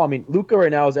do it all. I mean, Luca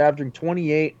right now is averaging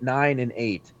 28, 9, and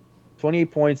 8.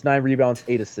 28 points, 9 rebounds,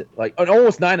 8 assists. Like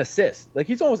almost 9 assists. Like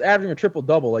he's almost averaging a triple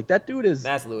double. Like that dude is.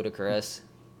 That's ludicrous.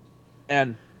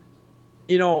 And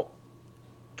you know,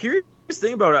 curious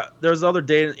thing about it. There was the other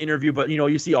day in an interview, but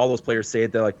you see all those players say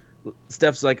it. They're like,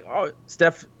 Steph's like, oh,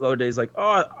 Steph the other day is like,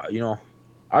 oh,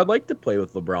 I'd like to play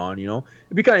with LeBron. It'd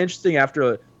be kind of interesting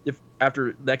after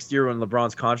next year when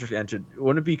LeBron's contract entered.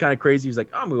 Wouldn't it be kind of crazy? He's like,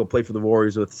 oh, I'm gonna go play for the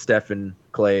Warriors with Steph and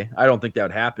Clay. I don't think that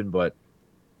would happen, but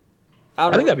I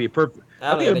think that'd be a perfect. I I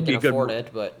don't think it think would they be a can good. afford it,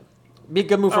 but be a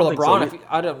good move I for don't think so. LeBron. If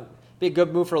I don't be a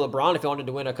good move for LeBron if he wanted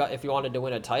to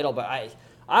win a title. But I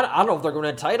don't know if they're going to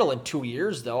win a title in 2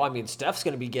 years though. I mean, Steph's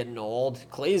going to be getting old.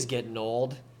 Clay's getting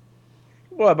old.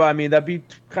 Well, but I mean that'd be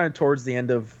kind of towards the end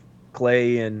of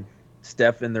Clay and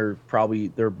Steph and their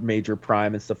major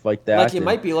prime and stuff like that. Like you And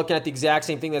might be looking at the exact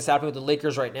same thing that's happening with the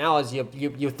Lakers right now. Is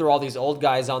you throw all these old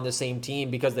guys on the same team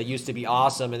because they used to be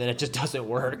awesome, and then it just doesn't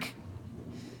work.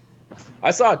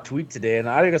 I saw a tweet today, and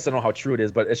I guess I don't know how true it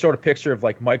is, but it showed a picture of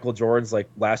like Michael Jordan's like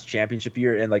last championship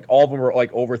year, and like all of them were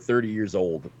like over 30 years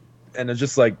old, and it's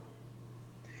just like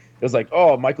it was like,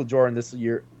 oh, Michael Jordan this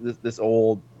year, this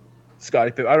old,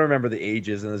 Scottie Pippen. I don't remember the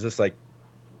ages, and it's just like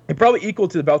it probably equal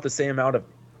to about the same amount of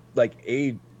like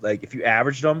age, like if you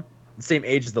averaged them, the same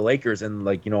age as the Lakers, and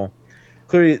like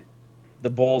clearly the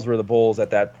Bulls were the Bulls at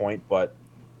that point, but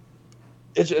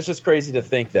it's just crazy to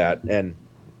think that. And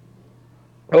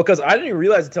well, because I didn't even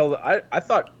realize until I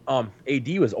thought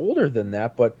AD was older than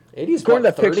that, but 80's according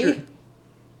what, to that 30? picture,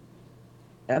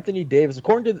 Anthony Davis,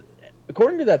 according to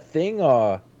that thing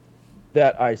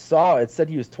that I saw, it said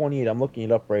he was 28. I'm looking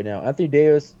it up right now. Anthony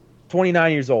Davis,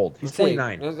 29 years old. He's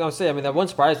 29. I was gonna say, I mean, that wouldn't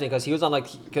surprise me because he was on that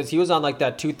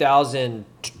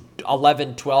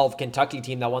 2011-12 Kentucky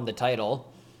team that won the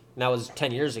title. And that was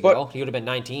 10 years ago. But He would have been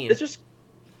 19. it's just,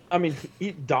 I mean,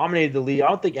 he dominated the league. I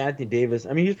don't think Anthony Davis.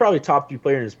 I mean, he's probably a top 3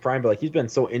 player in his prime, but like he's been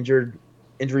so injury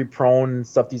prone and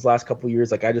stuff these last couple of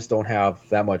years. Like I just don't have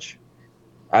that much.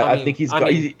 I think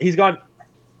he's gone.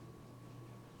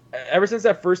 Ever since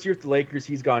that first year with the Lakers,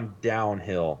 he's gone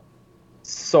downhill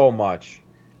so much.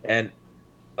 And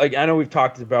like I know we've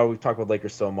talked about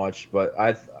Lakers so much, but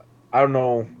I don't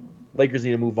know. Lakers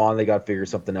need to move on. They got to figure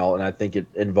something out, and I think it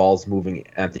involves moving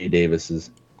Anthony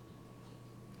Davis's.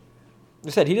 I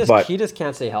said he just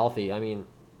can't stay healthy. I mean,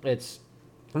 he's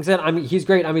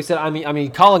great. I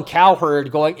mean, Colin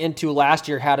Cowherd going into last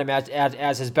year had him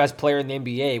as his best player in the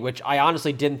NBA, which I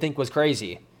honestly didn't think was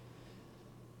crazy.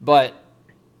 But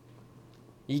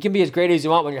you can be as great as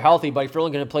you want when you're healthy, but if you're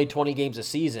only going to play 20 games a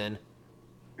season,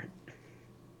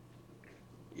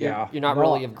 Yeah, you're not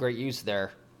really of great use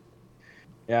there.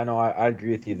 Yeah, no, I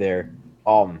agree with you there.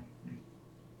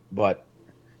 But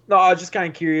no, I was just kind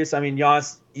of curious. I mean,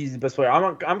 Giannis, he's the best player.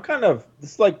 I'm kind of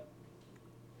it's like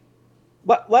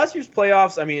last year's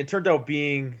playoffs. I mean, it turned out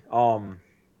being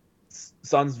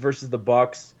Suns versus the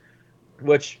Bucks,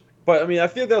 but I mean, I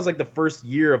feel like that was like the first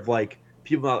year of like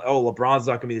people not, oh, LeBron's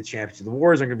not gonna be the championship, the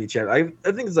Warriors aren't gonna be champions.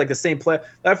 I think it's like the same play.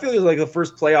 I feel like it's like the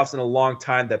first playoffs in a long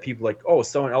time that people like, oh,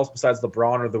 someone else besides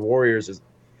LeBron or the Warriors is,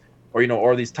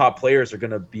 or these top players are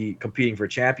gonna be competing for a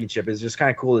championship. It's just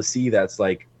kind of cool to see. That's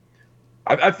like,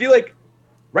 I feel like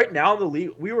right now in the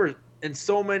league, we were in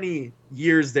so many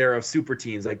years there of super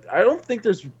teams. Like, I don't think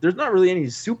there's not really any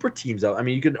super teams out. I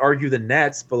mean, you could argue the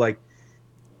Nets, but like,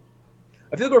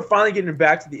 I feel like we're finally getting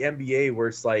back to the NBA where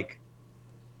it's like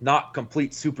not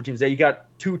complete super teams. You got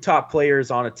 2 top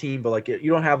players on a team, but like you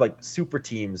don't have like super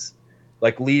teams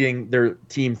like leading their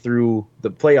team through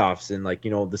the playoffs and like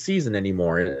the season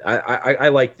anymore. And I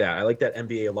like that. I like that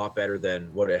NBA a lot better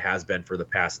than what it has been for the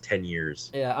past 10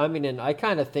 years. Yeah, I mean, and I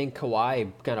kind of think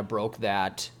Kawhi kind of broke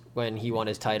that when he won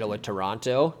his title with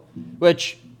Toronto.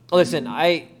 Which, listen,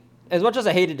 as much as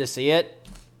I hated to see it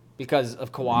because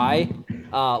of Kawhi,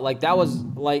 like that was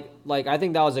like I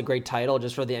think that was a great title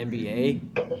just for the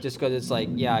NBA, just because it's like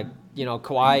yeah,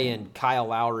 Kawhi and Kyle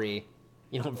Lowry,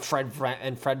 Fred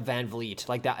Van Vliet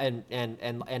like that,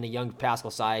 and a young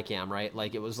Pascal Siakam, right?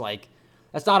 Like it was like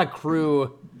that's not a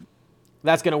crew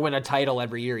that's gonna win a title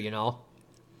every year. And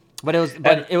But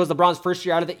it was LeBron's first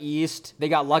year out of the East. They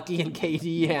got lucky, and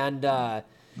KD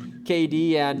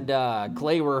and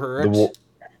Clay were hurt,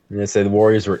 they say the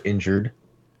Warriors were injured.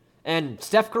 and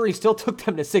Steph Curry still took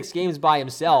them to 6 games by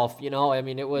himself. I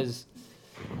mean, it was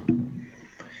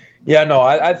Yeah, no,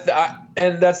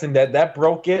 and that's the thing that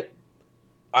broke it.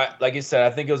 Like you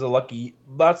said, I think it was a lucky.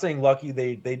 Not saying lucky,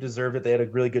 they deserved it. They had a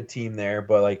really good team there,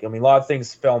 but like I mean, a lot of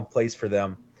things fell in place for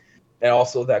them, and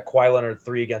also that Kawhi Leonard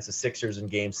 3 against the Sixers in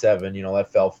Game 7,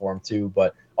 that fell for him too.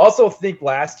 But also think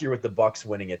last year with the Bucks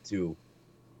winning it too,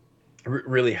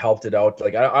 really helped it out.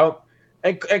 Like I don't,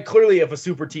 and clearly if a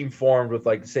super team formed with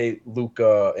like say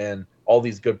Luka and all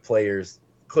these good players,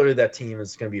 clearly that team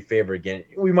is going to be favored again.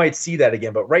 We might see that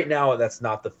again, but right now that's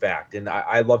not the fact, and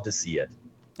I love to see it.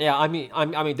 yeah. I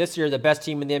mean, this year the best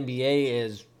team in the NBA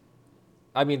is,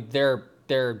 I mean, their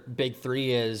big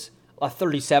three is a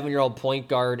 37-year-old point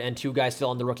guard and two guys still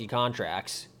on the rookie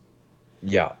contracts.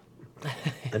 Yeah,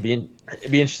 it'd be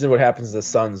interesting what happens to the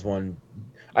Suns when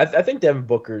I think Devin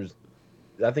Booker's.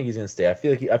 I think he's gonna stay. I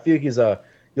feel like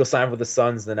he'll sign with the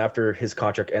Suns. Then after his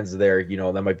contract ends there,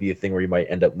 that might be a thing where he might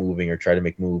end up moving or try to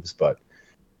make moves. But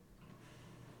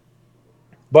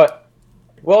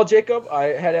well, Jacob, I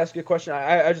had to ask you a question.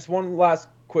 I just one last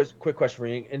quick question for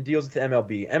you, and deals with the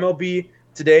MLB. MLB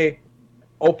today,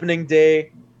 opening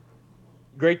day.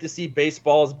 Great to see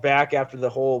baseball is back after the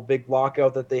whole big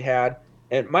lockout that they had.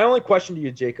 And my only question to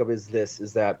you, Jacob, is this: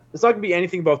 is that it's not going to be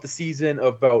anything about the season,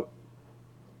 about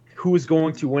who's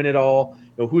going to win it all,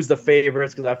 who's the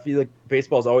favorites, because I feel like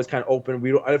baseball is always kind of open.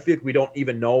 I feel like we don't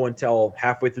even know until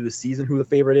halfway through the season who the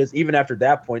favorite is. Even after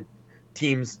that point,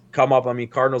 teams come up. I mean,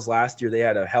 Cardinals last year, they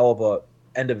had a hell of a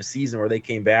end of a season where they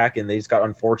came back and they just got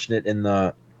unfortunate in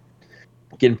the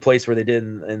getting placed where they did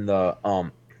in the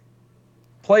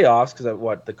playoffs,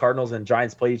 because the Cardinals and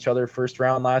Giants played each other first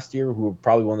round last year, who were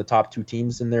probably one of the top two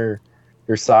teams in their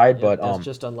side. Yep, But that's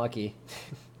just unlucky.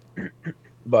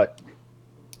 but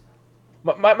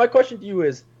my question to you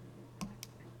is,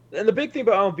 and the big thing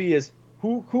about MLB is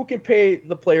who can pay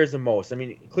the players the most. I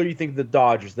mean, clearly you think the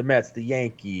Dodgers, the Mets, the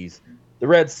Yankees, the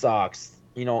Red Sox,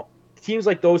 teams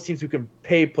like those teams who can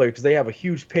pay players because they have a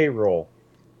huge payroll.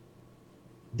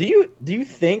 Do you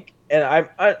think, and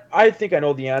I think I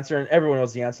know the answer, and everyone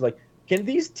knows the answer, like, can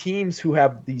these teams who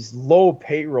have these low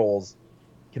payrolls,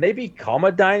 can they become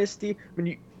a dynasty? I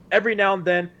mean, every now and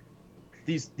then,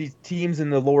 these teams in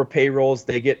the lower payrolls,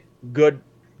 they get good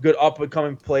up and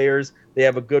coming players. They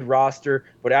have a good roster,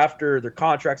 but after their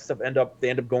contracts and stuff they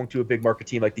end up going to a big market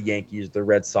team like the Yankees, the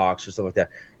Red Sox, or stuff like that.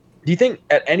 Do you think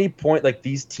at any point like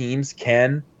these teams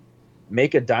can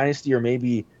make a dynasty, or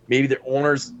maybe their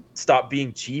owners stop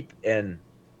being cheap and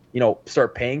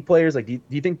start paying players? Like, do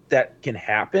you think that can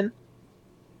happen?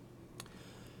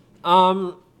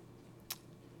 So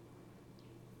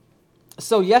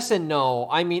yes and no.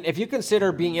 I mean, if you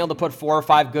consider being able to put 4 or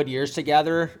 5 good years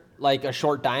together, like a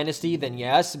short dynasty, then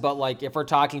yes. But like if we're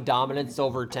talking dominance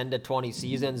over 10 to 20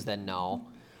 seasons, then no.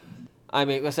 I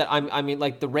mean, like I said, I mean,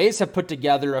 like the Rays have put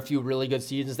together a few really good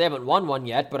seasons. They haven't won one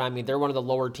yet, but I mean, they're one of the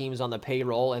lower teams on the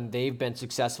payroll, and they've been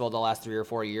successful the last 3 or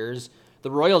 4 years.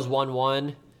 The Royals won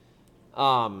one.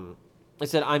 Like I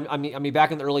said, I mean,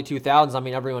 back in the early 2000s, I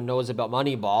mean, everyone knows about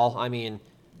Moneyball. I mean,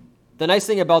 the nice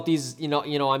thing about these,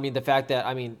 I mean, the fact that,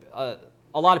 I mean,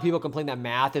 a lot of people complain that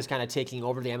math is kind of taking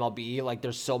over the MLB. Like,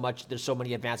 there's so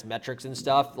many advanced metrics and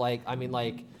stuff. Like, I mean,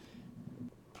 like,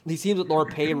 these teams with lower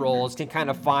payrolls can kind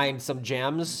of find some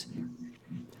gems,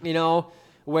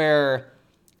 where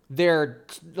they're,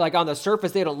 like, on the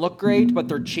surface, they don't look great, but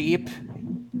they're cheap.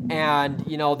 And,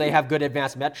 they have good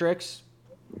advanced metrics.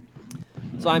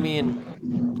 So, I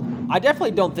mean, I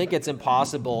definitely don't think it's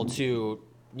impossible to,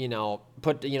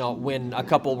 win a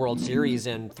couple World Series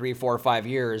in 3, 4, 5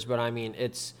 years. But I mean,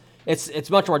 it's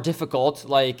much more difficult.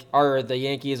 Like, are the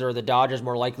Yankees or the Dodgers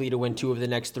more likely to win 2 of the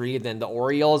next 3 than the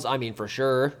Orioles? I mean, for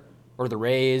sure. Or the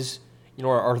Rays,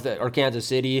 or Kansas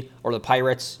City, or the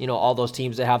Pirates. All those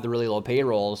teams that have the really low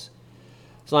payrolls.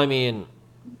 So I mean,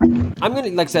 I'm gonna,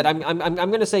 like I said, I'm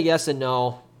gonna say yes and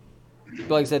no. But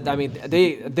like I said, I mean,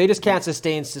 they just can't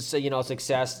sustain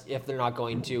success if they're not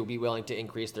going to be willing to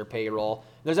increase their payroll.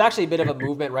 There's actually a bit of a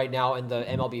movement right now in the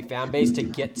MLB fan base to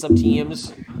get some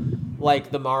teams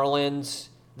like the Marlins,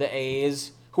 the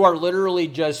A's, who are literally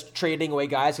just trading away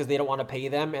guys because they don't want to pay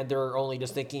them and they're only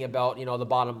just thinking about the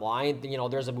bottom line.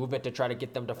 There's a movement to try to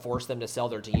get them to force them to sell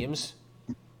their teams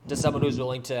to someone who's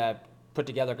willing to put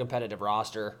together a competitive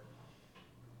roster.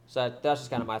 So that's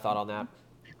just kind of my thought on that.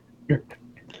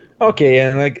 Okay,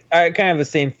 and like I kind of have the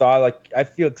same thought. Like I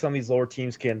feel like some of these lower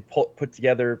teams can put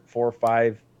together 4 or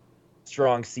 5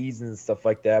 strong seasons and stuff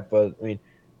like that. But I mean,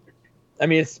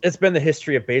 it's been the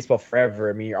history of baseball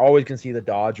forever. I mean, you always can see the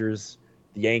Dodgers,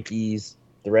 the Yankees,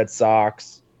 the Red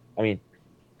Sox. I mean,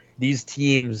 these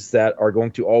teams that are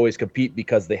going to always compete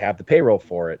because they have the payroll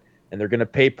for it and they're going to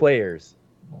pay players.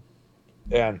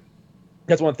 And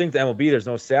that's one thing to MLB. There's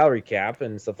no salary cap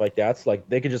and stuff like that. So like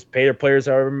they can just pay their players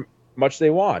however much they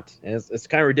want, and it's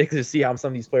kind of ridiculous to see how some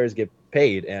of these players get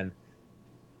paid. And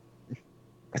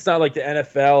it's not like the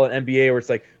NFL and NBA where it's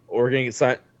like, oh, we're going to get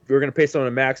signed, we're going to pay someone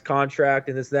a max contract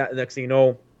and this that. And next thing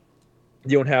you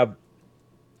don't have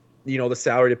the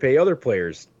salary to pay other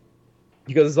players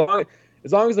because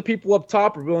as long as the people up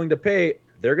top are willing to pay,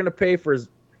 they're going to pay for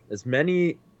as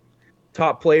many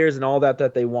top players and all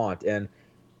that they want. And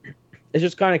it's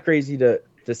just kind of crazy to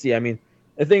see. I mean,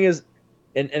 the thing is,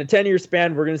 in a 10-year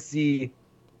span, we're going to see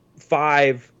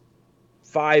four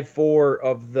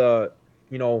of the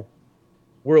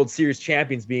World Series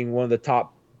champions being one of the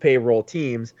top payroll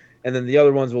teams, and then the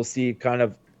other ones we'll see kind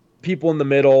of people in the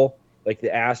middle, like the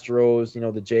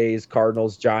Astros, the Jays,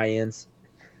 Cardinals, Giants,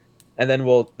 and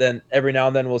then every now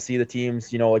and then we'll see the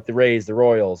teams, like the Rays, the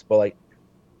Royals, but like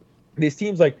these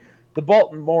teams like the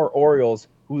Baltimore Orioles,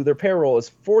 who their payroll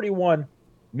is $41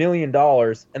 million,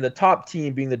 and the top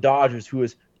team being the Dodgers, who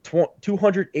is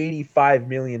 $285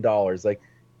 million. Like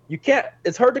you can't.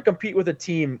 It's hard to compete with a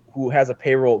team who has a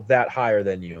payroll that higher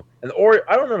than you. And I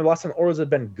don't remember the last time the Orioles have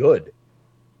been good.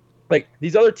 Like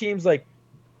these other teams, like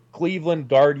Cleveland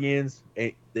Guardians,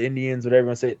 the Indians, whatever you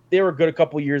want to say, they were good a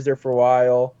couple years there for a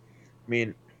while. I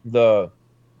mean the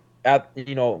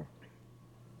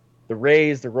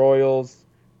Rays, the Royals,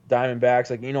 Diamondbacks,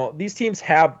 like these teams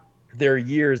have their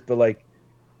years, but like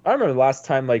I remember the last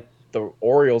time like the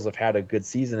Orioles have had a good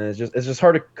season, and it's just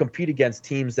hard to compete against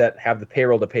teams that have the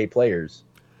payroll to pay players.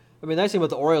 I mean, the nice thing with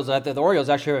the Orioles is that the Orioles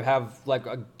actually have like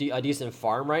a decent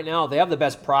farm right now. They have the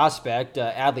best prospect,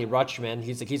 Adley Rutschman.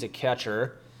 He's a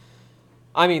catcher.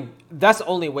 I mean, that's the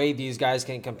only way these guys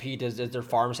can compete is their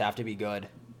farms have to be good.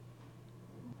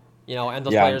 And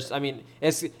those Yeah, players. I mean,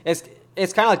 it's kind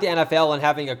of like the NFL and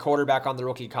having a quarterback on the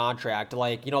rookie contract.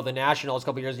 Like the Nationals a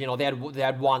couple years, they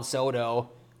had Juan Soto.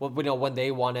 When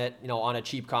they won it, on a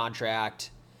cheap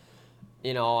contract.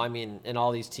 I mean, and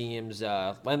all these teams,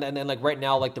 and then like right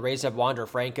now, like the Rays have Wander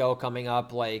Franco coming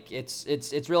up. Like it's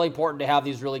really important to have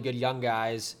these really good young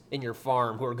guys in your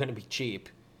farm who are going to be cheap.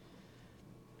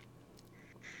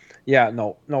 yeah,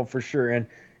 no, for sure. And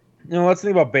let's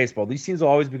think about baseball. These teams will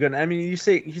always be good. I mean, you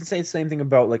can say the same thing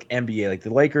about like NBA, like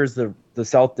the Lakers, the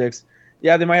Celtics.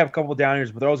 Yeah, they might have a couple of down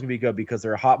years, but they're always gonna be good because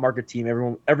they're a hot market team.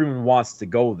 Everyone wants to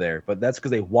go there, but that's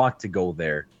because they want to go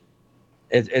there.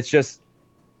 It's just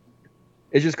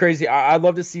crazy. I'd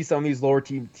love to see some of these lower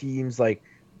teams like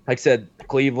I said,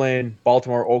 Cleveland,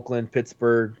 Baltimore, Oakland,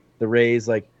 Pittsburgh, the Rays.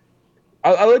 Like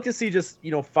I like to see just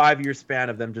 5-year span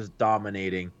of them just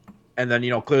dominating, and then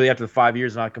clearly after the 5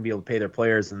 years, they're not gonna be able to pay their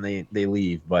players and they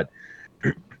leave. But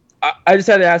I just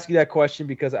had to ask you that question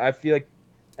because I feel like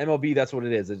MLB, that's what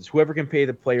it is. It's whoever can pay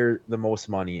the player the most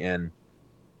money, and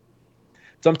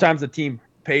sometimes the team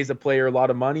pays the player a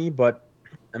lot of money, but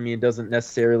I mean, it doesn't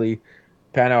necessarily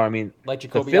pan out. I mean, Like the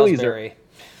Jacoby Phillies are. Ellsbury.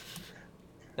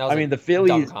 That was I mean, the a dumb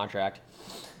Phillies. contract.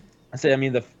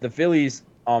 The Phillies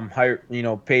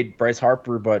hired paid Bryce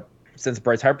Harper, but since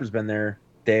Bryce Harper's been there,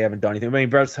 they haven't done anything. I mean,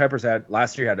 Bryce Harper's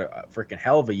last year had a freaking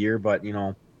hell of a year, but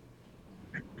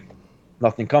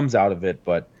nothing comes out of it.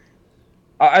 But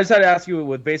I just had to ask you,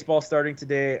 with baseball starting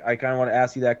today, I kind of want to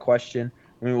ask you that question.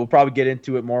 I mean, we'll probably get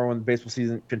into it more when the baseball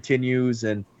season continues,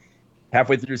 and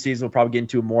halfway through the season, we'll probably get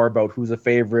into more about who's a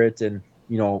favorite and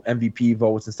MVP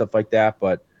votes and stuff like that.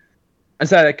 But I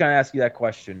just had to kind of ask you that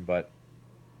question. But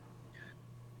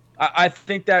I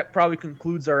think that probably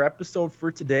concludes our episode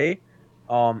for today.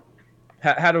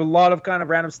 Had a lot of kind of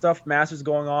random stuff, Masters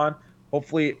going on.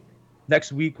 Hopefully,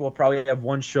 next week we'll probably have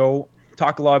one show,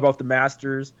 talk a lot about the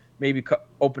Masters, maybe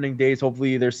opening days.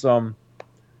 Hopefully, there's some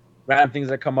random things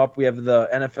that come up. We have the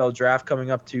NFL draft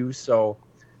coming up too, so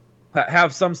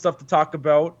have some stuff to talk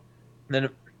about. And then,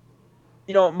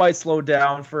 it might slow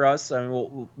down for us. I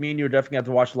mean, me and you are definitely have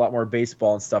to watch a lot more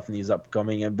baseball and stuff in these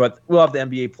upcoming, but we'll have the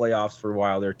NBA playoffs for a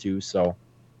while there too. So,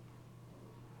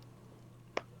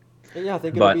 Yeah, I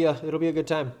think but it'll be a good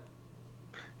time.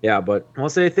 yeah, but I'll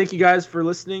say thank you guys for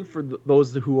listening for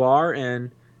those who are,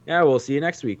 and yeah, we'll see you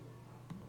next week.